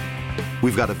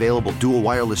 We've got available dual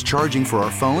wireless charging for our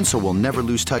phones, so we'll never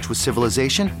lose touch with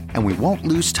civilization, and we won't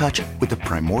lose touch with the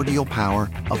primordial power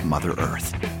of Mother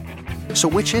Earth. So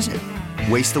which is it?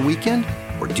 Waste the weekend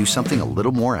or do something a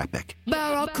little more epic?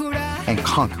 And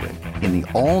conquer it in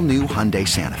the all-new Hyundai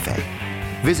Santa Fe.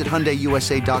 Visit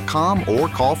HyundaiUSA.com or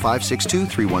call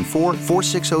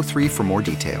 562-314-4603 for more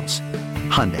details.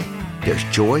 Hyundai, there's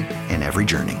joy in every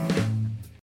journey.